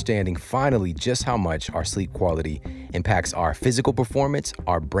we're understanding finally just how much our sleep quality impacts our physical performance,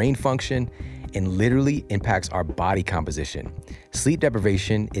 our brain function, and literally impacts our body composition. Sleep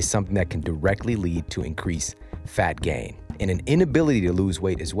deprivation is something that can directly lead to increased fat gain and an inability to lose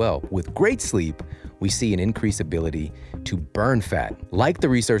weight as well. With great sleep, we see an increased ability to burn fat, like the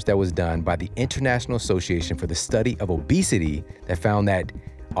research that was done by the International Association for the Study of Obesity that found that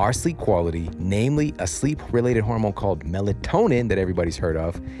our sleep quality, namely a sleep-related hormone called melatonin that everybody's heard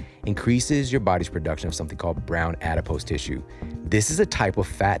of, increases your body's production of something called brown adipose tissue. This is a type of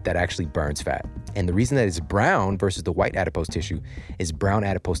fat that actually burns fat. And the reason that it's brown versus the white adipose tissue is brown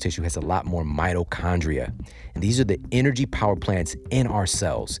adipose tissue has a lot more mitochondria. And these are the energy power plants in our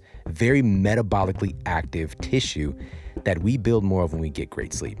cells, very metabolically active tissue that we build more of when we get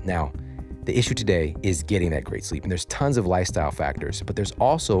great sleep. Now, the issue today is getting that great sleep. And there's tons of lifestyle factors, but there's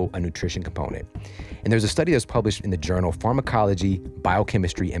also a nutrition component. And there's a study that was published in the journal Pharmacology,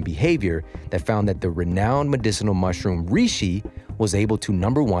 Biochemistry, and Behavior that found that the renowned medicinal mushroom reishi was able to,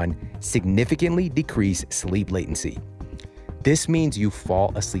 number one, significantly decrease sleep latency. This means you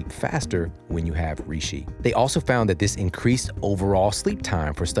fall asleep faster when you have Reishi. They also found that this increased overall sleep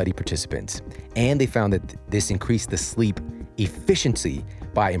time for study participants, and they found that this increased the sleep efficiency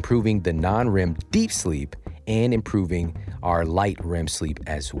by improving the non-REM deep sleep and improving our light REM sleep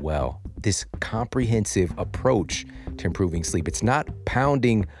as well. This comprehensive approach to improving sleep, it's not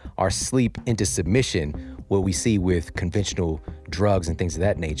pounding our sleep into submission, what we see with conventional drugs and things of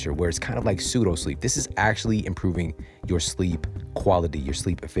that nature, where it's kind of like pseudo sleep. This is actually improving your sleep quality, your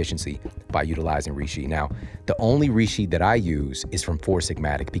sleep efficiency by utilizing Reishi. Now, the only Reishi that I use is from Four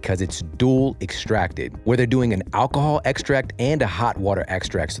Sigmatic because it's dual extracted, where they're doing an alcohol extract and a hot water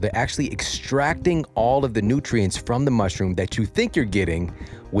extract. So they're actually extracting all of the nutrients from the mushroom that you think you're getting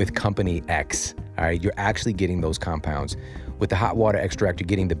with Company X. All right, you're actually getting those compounds. With the hot water extract, you're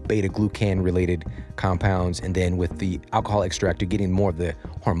getting the beta-glucan related compounds. And then with the alcohol extract, you're getting more of the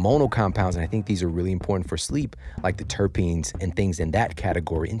hormonal compounds. And I think these are really important for sleep, like the terpenes and things in that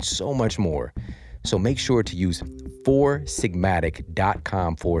category and so much more. So make sure to use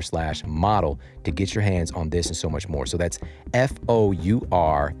foursigmatic.com/model to get your hands on this and so much more. So that's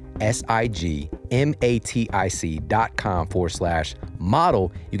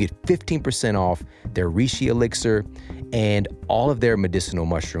foursigmatic.com/model. You get 15% off their Reishi elixir and all of their medicinal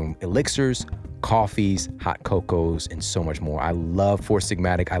mushroom elixirs, coffees, hot cocos, and so much more. I love Four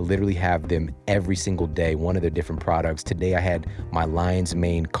Sigmatic. I literally have them every single day, one of their different products. Today I had my Lion's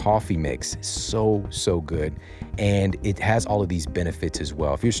Mane coffee mix. So good. And it has all of these benefits as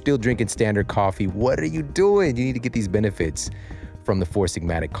well. If you're still drinking standard coffee, what are you doing? You need to get these benefits from the Four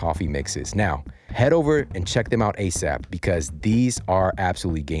Sigmatic coffee mixes. Now, head over and check them out ASAP because these are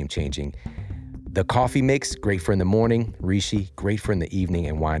absolutely game-changing. The coffee mix, great for in the morning. Reishi, great for in the evening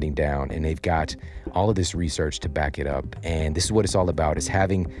and winding down. And they've got all of this research to back it up. And this is what it's all about, is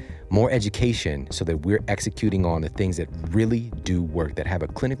having more education so that we're executing on the things that really do work, that have a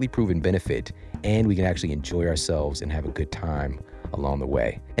clinically proven benefit, and we can actually enjoy ourselves and have a good time along the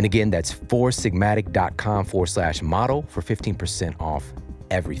way. And again, that's foursigmatic.com/model for 15% off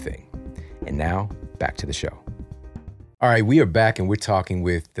everything. And now, back to the show. All right, we are back and we're talking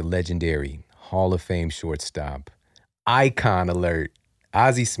with the legendary Hall of Fame shortstop, icon alert,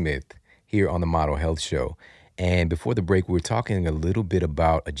 Ozzie Smith, here on the Model Health Show. And before the break, we were talking a little bit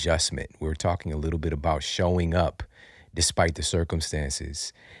about adjustment. We were talking a little bit about showing up despite the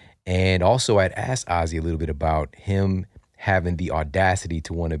circumstances. And also I'd asked Ozzie a little bit about him having the audacity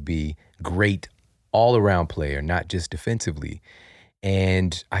to want to be great all-around player, not just defensively.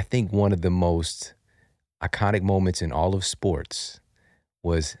 And I think one of the most iconic moments in all of sports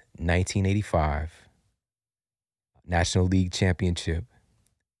was 1985, National League Championship,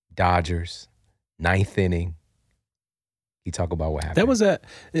 Dodgers, ninth inning. Can you talk about what happened? That was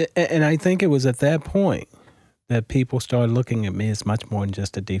and I think it was at that point that people started looking at me as much more than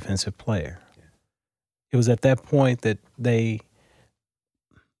just a defensive player. Yeah. It was at that point that they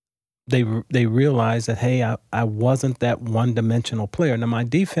realized that, hey, I wasn't that one-dimensional player. Now, my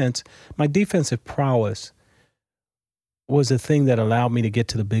defensive prowess was a thing that allowed me to get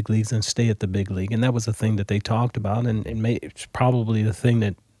to the big leagues and stay at the big league. And that was the thing that they talked about. And it's probably the thing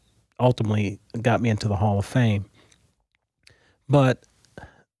that ultimately got me into the Hall of Fame. But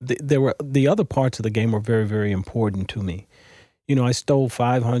the other parts of the game were very, very important to me. You know, I stole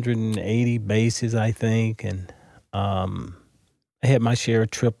 580 bases, I think. And I had my share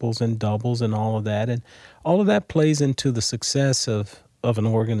of triples and doubles and all of that. And all of that plays into the success of an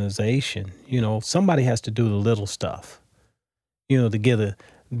organization. You know, somebody has to do the little stuff, you know, to give a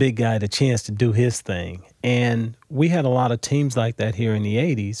big guy the chance to do his thing. And we had a lot of teams like that here in the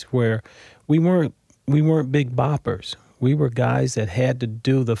 80s where we weren't big boppers. We were guys that had to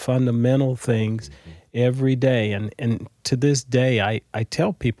do the fundamental things every day. And to this day, I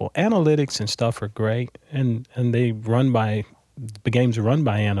tell people analytics and stuff are great, and the games are run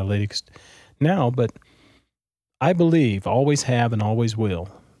by analytics now, but I believe, always have and always will,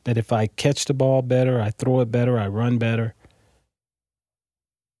 that if I catch the ball better, I throw it better, I run better,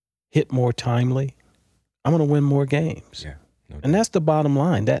 hit more timely, I'm going to win more games. Yeah, no doubt. And that's the bottom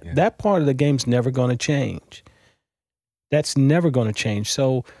line. That part of the game's never going to change. That's never going to change.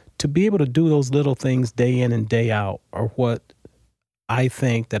 So to be able to do those little things day in and day out are what I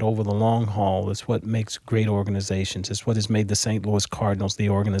think that over the long haul is what makes great organizations. It's what has made the St. Louis Cardinals the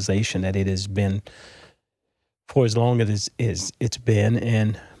organization that it has been for as long as it's been.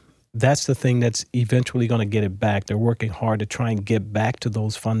 And that's the thing that's eventually going to get it back. They're working hard to try and get back to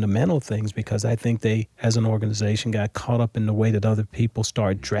those fundamental things because I think they, as an organization, got caught up in the way that other people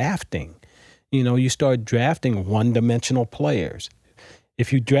start drafting. You know, you start drafting one-dimensional players.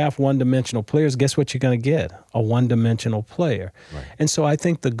 If you draft one-dimensional players, guess what you're going to get? A one-dimensional player. Right. And so I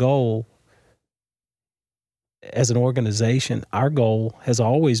think the goal as an organization, our goal has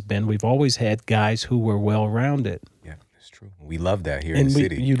always been, we've always had guys who were well-rounded. Yeah, that's true. We love that here in the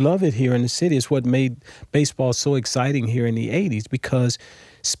city. You love it here in the city. It's what made baseball so exciting here in the 80s because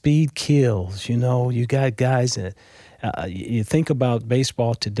speed kills. You know, you got guys that you think about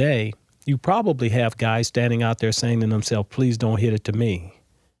baseball today, you probably have guys standing out there saying to themselves, please don't hit it to me.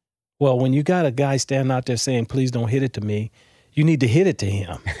 Well, when you got a guy standing out there saying, please don't hit it to me, you need to hit it to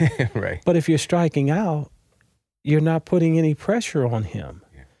him. Right. But if you're striking out, you're not putting any pressure on him.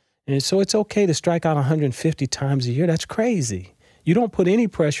 Yeah. And so it's okay to strike out 150 times a year. That's crazy. You don't put any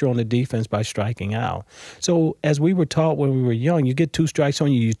pressure on the defense by striking out. So as we were taught when we were young, you get 2 strikes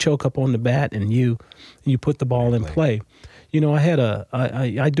on you, you choke up on the bat, and you put the ball in play. You know,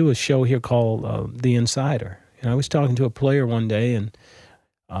 I do a show here called The Insider. And I was talking to a player one day, and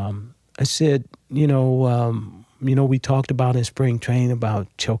I said, we talked about in spring training about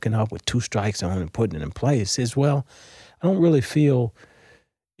choking up with 2 strikes on and putting it in play. He says, well, I don't really feel,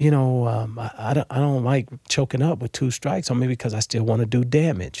 I don't like choking up with 2 strikes on me because I still want to do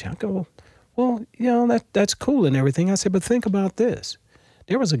damage. I go, well, that's cool and everything. I said, but think about this.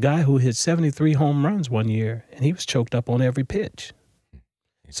 There was a guy who hit 73 home runs one year, and he was choked up on every pitch.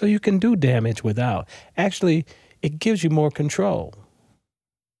 So you can do damage without. Actually, it gives you more control.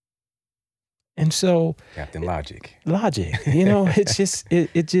 And so Captain Logic. It's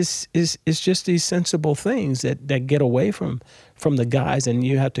just these sensible things that get away from the guys, and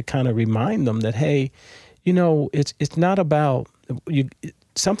you have to kind of remind them that, hey, it's not about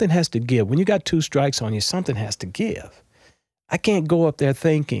something has to give. When you got 2 strikes on you, something has to give. I can't go up there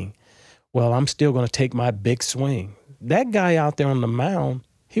thinking, well, I'm still going to take my big swing. That guy out there on the mound,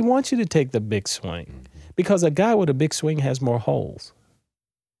 he wants you to take the big swing because a guy with a big swing has more holes.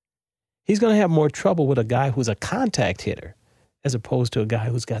 He's going to have more trouble with a guy who's a contact hitter as opposed to a guy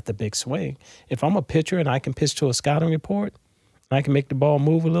who's got the big swing. If I'm a pitcher and I can pitch to a scouting report and I can make the ball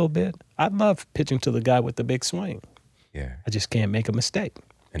move a little bit, I'd love pitching to the guy with the big swing. Yeah. I just can't make a mistake.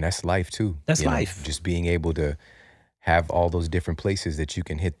 And that's life too. That's life. Just being able to have all those different places that you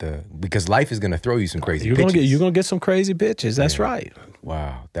can hit because life is going to throw you some crazy pitches. You're going to get some crazy pitches. That's right.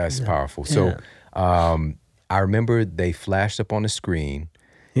 Wow. That's powerful. So I remember they flashed up on the screen.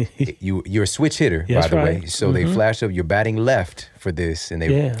 You're a switch hitter, by the way. So they flashed up, you're batting left for this, and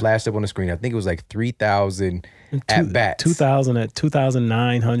they flashed up on the screen. I think it was like 3,000 at-bats.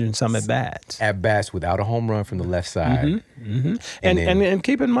 2,900 some at-bats. At-bats without a home run from the left side. And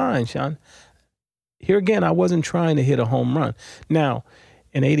keep in mind, Sean, here again, I wasn't trying to hit a home run. Now,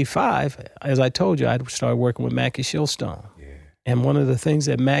 in 85, as I told you, I started working with Mackie Shilstone. Yeah. And one of the things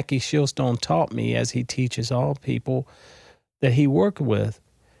that Mackie Shilstone taught me, as he teaches all people that he worked with,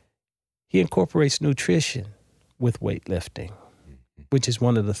 he incorporates nutrition with weightlifting, which is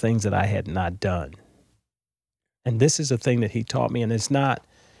one of the things that I had not done. And this is a thing that he taught me, and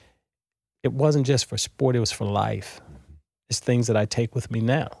it wasn't just for sport, it was for life. It's things that I take with me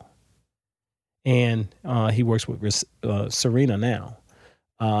now. And he works with Serena now.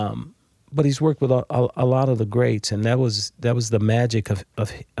 But he's worked with a lot of the greats, and that was the magic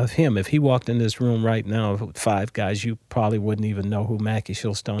of him. If he walked in this room right now with 5 guys, you probably wouldn't even know who Mackie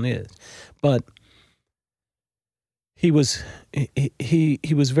Shilstone is. But he was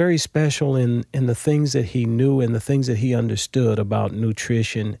very special in the things that he knew and the things that he understood about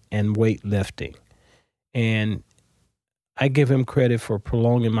nutrition and weightlifting. And I give him credit for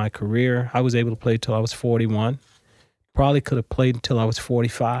prolonging my career. I was able to play till I was 41. Probably could have played until I was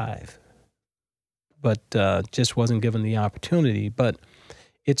 45. But just wasn't given the opportunity. But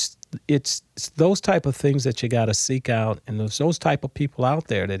it's those type of things that you got to seek out, and those type of people out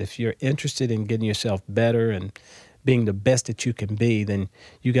there that if you're interested in getting yourself better and being the best that you can be, then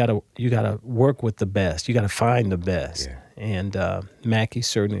you gotta work with the best. You gotta find the best. Yeah. And Mackie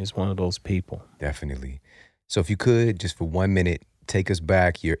certainly is one of those people. Definitely. So if you could, just for 1 minute, take us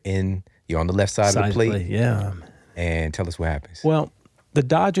back. You're on the left side of the plate. Yeah. And tell us what happens. Well, the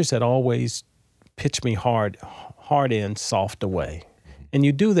Dodgers had always pitched me hard in, soft away. Mm-hmm. And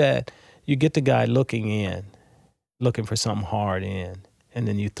you do that, you get the guy looking for something hard in, and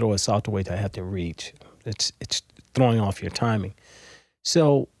then you throw a soft away to have to reach. It's throwing off your timing.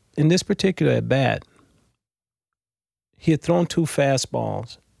 So in this particular at-bat, he had thrown 2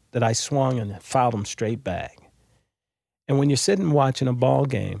 fastballs that I swung and fouled them straight back. And when you're sitting watching a ball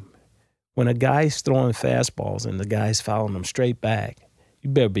game, when a guy's throwing fastballs and the guy's fouling them straight back, you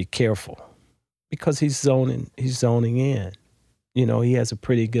better be careful because he's zoning in. He has a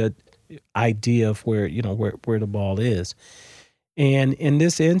pretty good idea of where the ball is. And in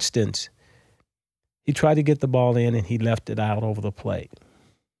this instance, he tried to get the ball in and he left it out over the plate.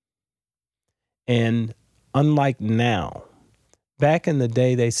 And unlike now, back in the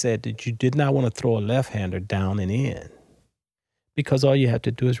day, they said that you did not want to throw a left-hander down and in because all you have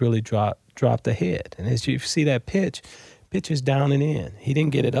to do is really drop the head. And as you see that pitch is down and in. He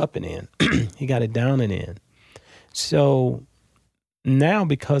didn't get it up and in. He got it down and in. So now,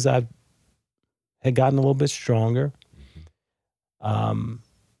 because I had gotten a little bit stronger,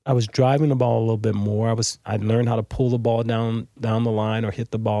 I was driving the ball a little bit more. I learned how to pull the ball down the line or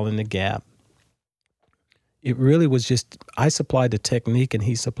hit the ball in the gap. It really was just, I supplied the technique and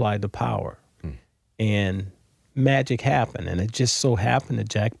he supplied the power. And magic happened. And it just so happened that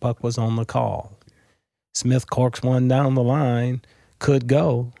Jack Buck was on the call. Smith corks one down the line. Could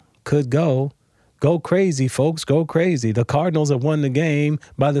go. Go crazy, folks. Go crazy. The Cardinals have won the game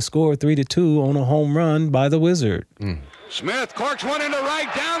by the score of 3-2 on a home run by the Wizard. Smith corks one into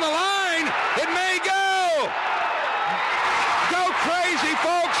right down the line. It may go. Go crazy,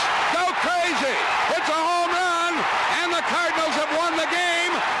 folks. Go crazy. It's a home run, and the Cardinals have won the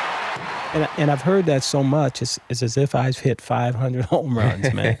game. And I've heard that so much. It's as if I've hit 500 home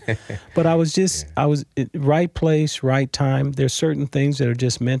runs, man. But I was right place, right time. There's certain things that are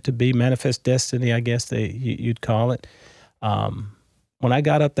just meant to be, manifest destiny, I guess you'd call it. When I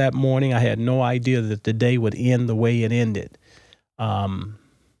got up that morning, I had no idea that the day would end the way it ended.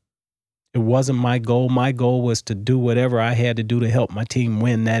 It wasn't my goal. My goal was to do whatever I had to do to help my team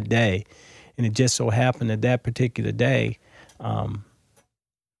win that day. And it just so happened that particular day,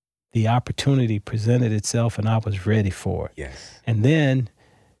 the opportunity presented itself and I was ready for it. Yes. And then,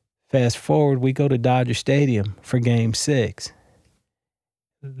 fast forward, we go to Dodger Stadium for Game 6.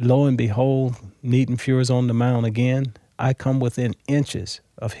 Lo and behold, Neaton Fuhr's on the mound again. I come within inches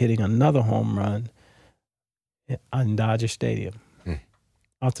of hitting another home run on Dodger Stadium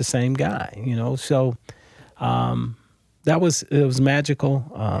off the same guy, So it was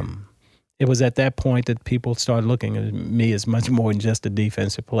magical. It was at that point that people started looking at me as much more than just a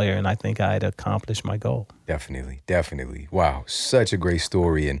defensive player, and I think I had accomplished my goal. Definitely. Wow, such a great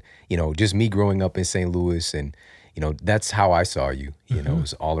story. And, just me growing up in St. Louis and, that's how I saw you, it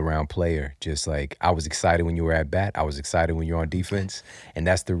was all-around player. Just like I was excited when you were at bat. I was excited when you were on defense. And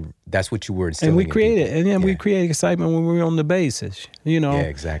that's what you were instilling. And we created excitement when we were on the bases, Yeah,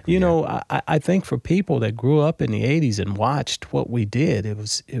 exactly. I think for people that grew up in the 80s and watched what we did, it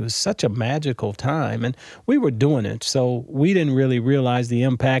was such a magical time. And we were doing it, so we didn't really realize the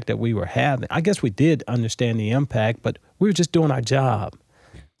impact that we were having. I guess we did understand the impact, but we were just doing our job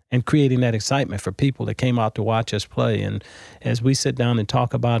and creating that excitement for people that came out to watch us play. And as we sit down and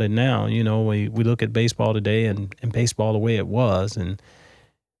talk about it now, we look at baseball today and baseball the way it was, and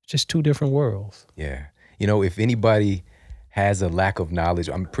just two different worlds. Yeah. If anybody has a lack of knowledge,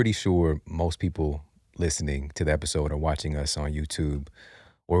 I'm pretty sure most people listening to the episode or watching us on YouTube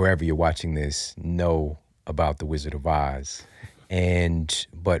or wherever you're watching this know about the Wizard of Oz.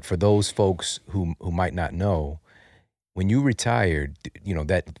 But for those folks who might not know, when you retired,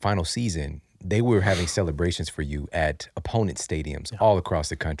 that final season, they were having celebrations for you at opponent stadiums all across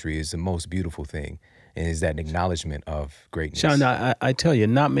the country. Is the most beautiful thing, and is that an acknowledgement of greatness. Sean, I tell you,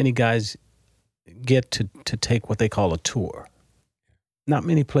 not many guys get to take what they call a tour. Not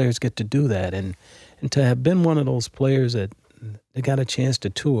many players get to do that, and to have been one of those players that they got a chance to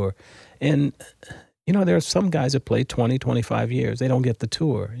tour. And there are some guys that play 20, 25 years. They don't get the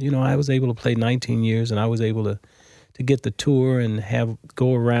tour. I was able to play 19 years, and I was able to get the tour and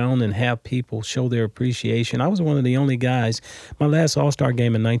go around and have people show their appreciation. I was one of the only guys. My last All-Star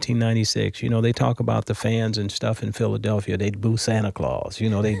game in 1996, they talk about the fans and stuff in Philadelphia. They'd boo Santa Claus.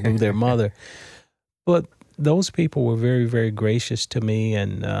 They'd boo their mother. But those people were very, very gracious to me,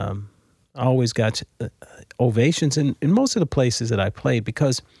 and I always got ovations in most of the places that I played,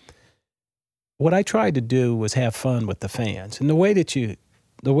 because what I tried to do was have fun with the fans. And the way that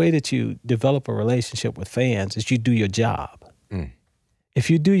you develop a relationship with fans is you do your job. If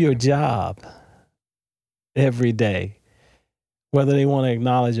you do your job every day, whether they want to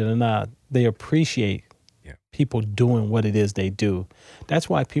acknowledge it or not, they appreciate people doing what it is they do. That's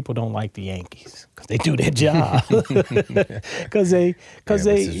why people don't like the Yankees, because they do their job. Because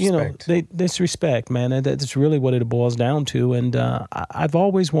disrespect, man. That's really what it boils down to. And I've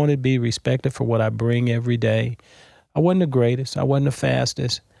always wanted to be respected for what I bring every day. I wasn't the greatest. I wasn't the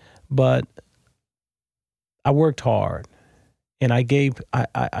fastest, but I worked hard, and I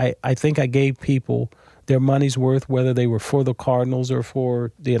think I gave people their money's worth, whether they were for the Cardinals or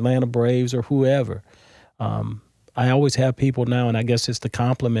for the Atlanta Braves or whoever. I always have people now, and I guess it's the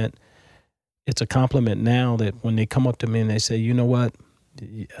compliment it's a compliment now that when they come up to me and they say, you know what,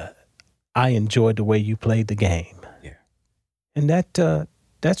 I enjoyed the way you played the game. Yeah. And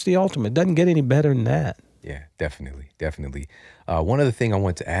that's the ultimate. It doesn't get any better than that. Yeah, definitely, definitely. One other thing I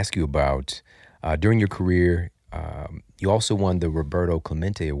want to ask you about, during your career, you also won the Roberto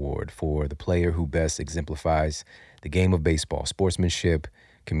Clemente Award for the player who best exemplifies the game of baseball, sportsmanship,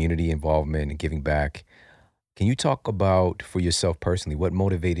 community involvement, and giving back. Can you talk about, for yourself personally, what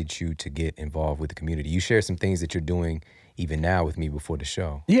motivated you to get involved with the community? You shared some things that you're doing even now with me before the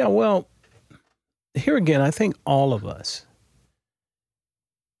show. Yeah, well, here again, I think all of us,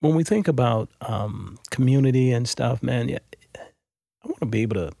 when we think about community and stuff, man, yeah, I want to be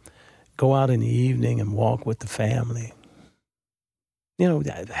able to go out in the evening and walk with the family. You know,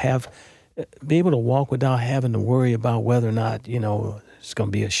 be able to walk without having to worry about whether or not, you know, it's going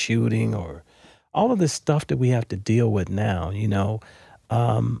to be a shooting or all of this stuff that we have to deal with now, you know.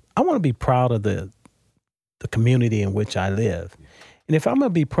 I want to be proud of the community in which I live. And if I'm going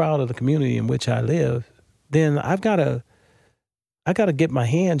to be proud of the community in which I live, then I got to get my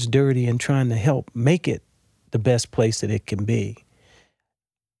hands dirty in trying to help make it the best place that it can be.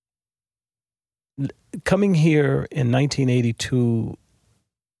 Coming here in 1982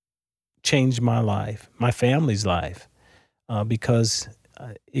 changed my life, my family's life, because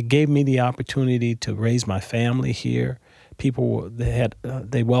it gave me the opportunity to raise my family here. People,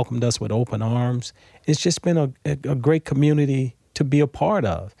 they welcomed us with open arms. It's just been a great community to be a part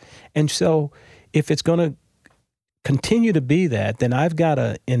of. And so if it's going to continue to be that, then I've got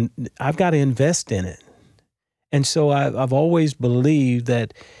to invest in it. And so I've always believed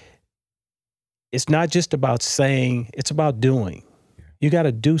that it's not just about saying, it's about doing. You got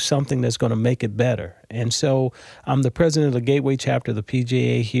to do something that's going to make it better. And so I'm the president of the Gateway chapter of the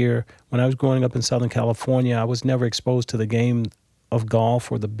PGA here. When I was growing up in Southern California, I was never exposed to the game of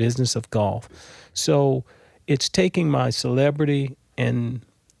golf or the business of golf. So it's taking my celebrity and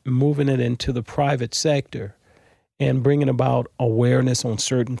moving it into the private sector and bringing about awareness on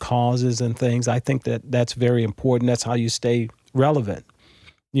certain causes and things. I think that's very important. That's how you stay relevant.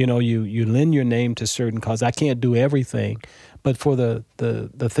 You know, you lend your name to certain causes. I can't do everything, but for the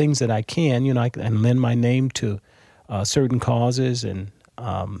things that I can, you know, I can lend my name to certain causes. And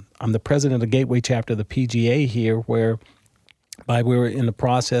I'm the president of the Gateway chapter of the PGA here, whereby we're in the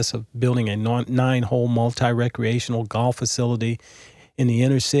process of building a 9-hole multi-recreational golf facility in the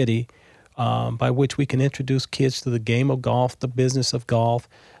inner city, by which we can introduce kids to the game of golf, the business of golf.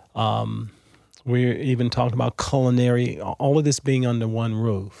 We're even talking about culinary, all of this being under one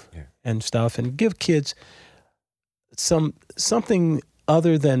roof and stuff, and give kids something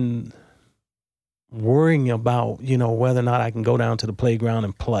other than worrying about, you know, whether or not I can go down to the playground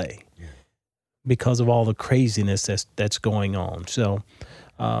and play because of all the craziness that's going on. So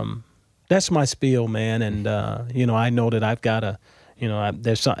that's my spiel, man. And, you know, I know that I've got to, you know,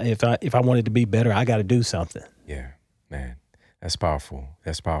 if I wanted to be better, I got to do something. Yeah, man, that's powerful.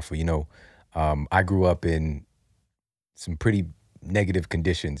 That's powerful. You know, I grew up in some pretty negative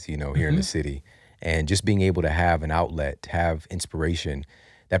conditions, you know, here in the city. And just being able to have an outlet, to have inspiration,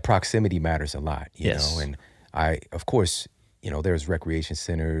 that proximity matters a lot, you know. And of course, you know, there's recreation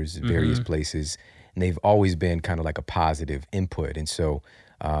centers, various places, and they've always been kind of like a positive input. And so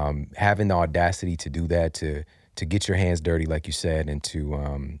having the audacity to do that, to get your hands dirty, like you said, and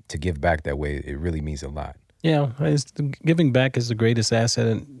to give back that way, it really means a lot. Yeah, giving back is the greatest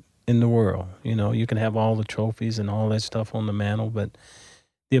asset in the world. You know, you can have all the trophies and all that stuff on the mantle, but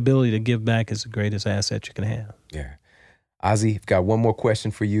the ability to give back is the greatest asset you can have. Yeah. Ozzie, I've got one more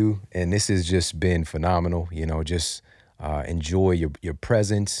question for you, and this has just been phenomenal. You know, just enjoy your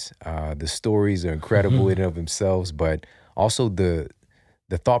presence. The stories are incredible in and of themselves, but also the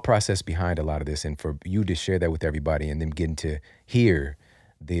thought process behind a lot of this, and for you to share that with everybody and them getting to hear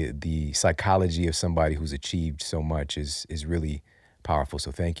the psychology of somebody who's achieved so much is really powerful.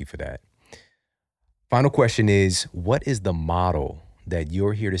 So thank you for that. Final question is, what is the model that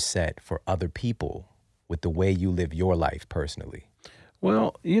you're here to set for other people with the way you live your life personally?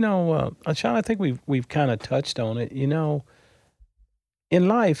 Well, you know, Sean, I think we've kind of touched on it. You know, in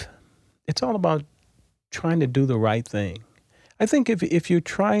life, it's all about trying to do the right thing. I think if you're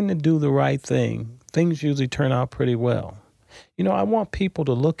trying to do the right thing, things usually turn out pretty well. You know, I want people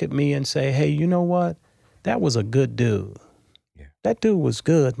to look at me and say, hey, you know what? That was a good dude. Yeah. That dude was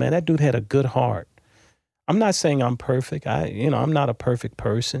good, man. That dude had a good heart. I'm not saying I'm perfect. I'm not a perfect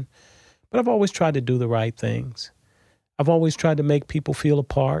person, but I've always tried to do the right things. I've always tried to make people feel a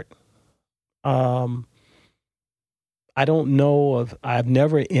part. I don't know I've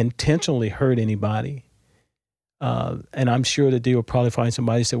never intentionally hurt anybody. And I'm sure that they will probably find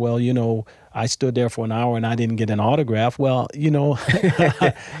somebody who said, well, I stood there for an hour and I didn't get an autograph. Well, there's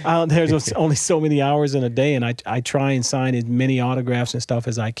only so many hours in a day, and I try and sign as many autographs and stuff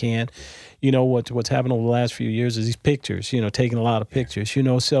as I can. What's happened over the last few years is these pictures, taking a lot of pictures,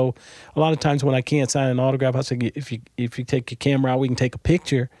 so a lot of times when I can't sign an autograph, I say, if you take your camera out, we can take a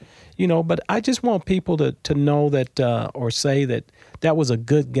picture, but I just want people to know that, or say that was a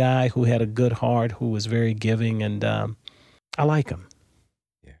good guy who had a good heart, who was very giving, and I like him.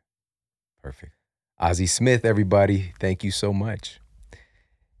 Yeah, perfect. Ozzie Smith, everybody, thank you so much.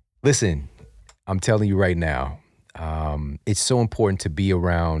 Listen, I'm telling you right now, it's so important to be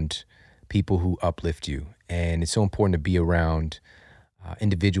around people who uplift you. And it's so important to be around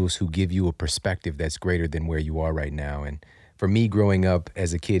individuals who give you a perspective that's greater than where you are right now. And for me, growing up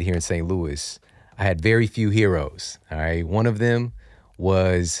as a kid here in St. Louis, I had very few heroes. All right. One of them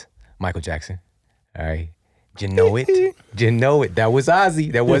was Michael Jackson. All right. You know it. You know it. That was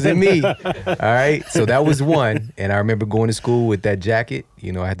Ozzie. That wasn't me. All right. So that was one. And I remember going to school with that jacket.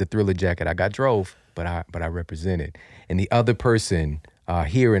 I had the Thriller jacket. I got drove, but I represented. And the other person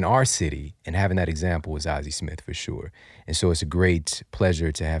here in our city and having that example was Ozzie Smith for sure. And so it's a great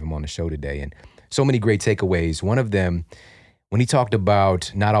pleasure to have him on the show today. And so many great takeaways. One of them, when he talked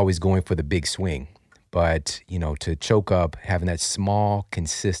about not always going for the big swing, but, to choke up, having that small,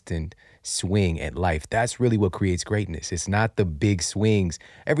 consistent swing at life. That's really what creates greatness. It's not the big swings.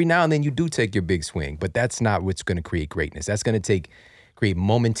 Every now and then you do take your big swing, but that's not what's going to create greatness. That's going to create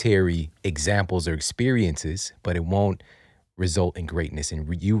momentary examples or experiences, but it won't result in greatness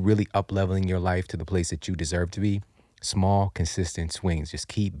and you really up-leveling your life to the place that you deserve to be. Small, consistent swings. Just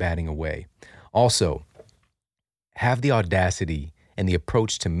keep batting away. Also, have the audacity and the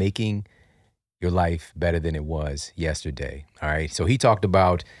approach to making your life better than it was yesterday. All right. So he talked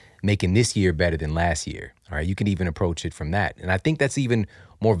about making this year better than last year. All right. You can even approach it from that. And I think that's even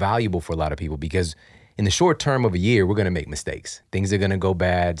more valuable for a lot of people because in the short term of a year, we're going to make mistakes. Things are going to go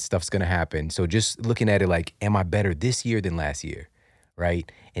bad. Stuff's going to happen. So just looking at it like, am I better this year than last year?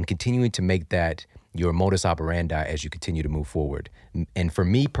 Right. And continuing to make that your modus operandi as you continue to move forward. And for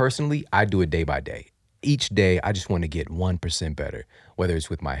me personally, I do it day by day. Each day, I just want to get 1% better, whether it's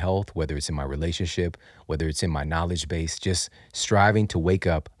with my health, whether it's in my relationship, whether it's in my knowledge base, just striving to wake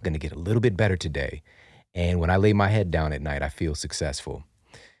up, I'm going to get a little bit better today. And when I lay my head down at night, I feel successful.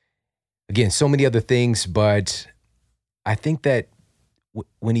 Again, so many other things, but I think that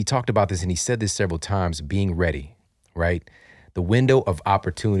when he talked about this, and he said this several times, being ready, right? The window of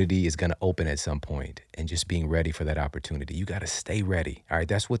opportunity is going to open at some point, and just being ready for that opportunity. You got to stay ready. All right.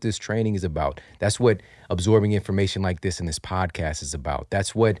 That's what this training is about. That's what absorbing information like this in this podcast is about.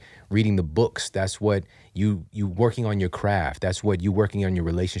 That's what reading the books. That's what you working on your craft. That's what you working on your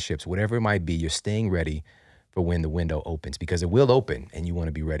relationships, whatever it might be. You're staying ready for when the window opens, because it will open and you want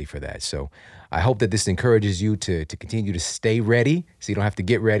to be ready for that. So I hope that this encourages you to continue to stay ready so you don't have to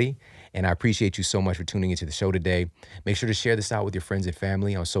get ready. And I appreciate you so much for tuning into the show today. Make sure to share this out with your friends and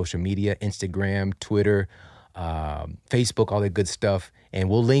family on social media, Instagram, Twitter, Facebook, all that good stuff. And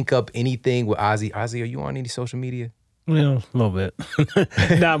we'll link up anything with Ozzie. Ozzie, are you on any social media? Well, a little bit.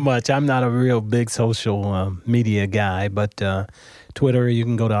 Not much. I'm not a real big social media guy, but Twitter, you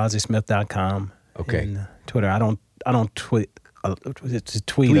can go to OzzieSmith.com. Okay. And Twitter, I don't tweet.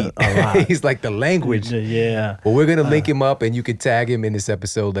 Tweet a lot. He's like the language. Yeah. Well, we're going to link him up, and you can tag him in this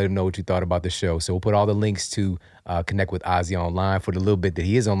episode, let him know what you thought about the show. So we'll put all the links to connect with Ozzie online for the little bit that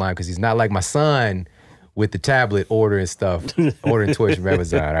he is online, because he's not like my son with the tablet ordering stuff, ordering toys from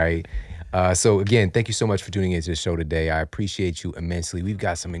Amazon, all right? So again, thank you so much for tuning into the show today. I appreciate you immensely. We've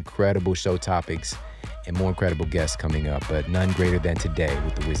got some incredible show topics and more incredible guests coming up, but none greater than today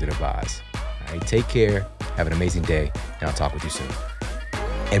with the Wizard of Oz. All right, take care, have an amazing day, and I'll talk with you soon.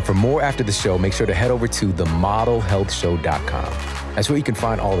 And for more after the show, make sure to head over to themodelhealthshow.com. That's where you can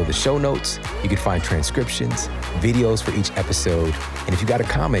find all of the show notes. You can find transcriptions, videos for each episode. And if you got a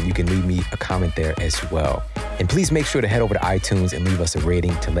comment, you can leave me a comment there as well. And please make sure to head over to iTunes and leave us a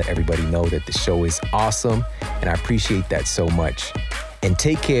rating to let everybody know that the show is awesome. And I appreciate that so much. And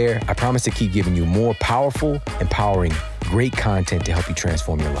take care. I promise to keep giving you more powerful, empowering, great content to help you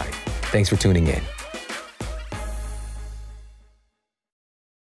transform your life. Thanks for tuning in.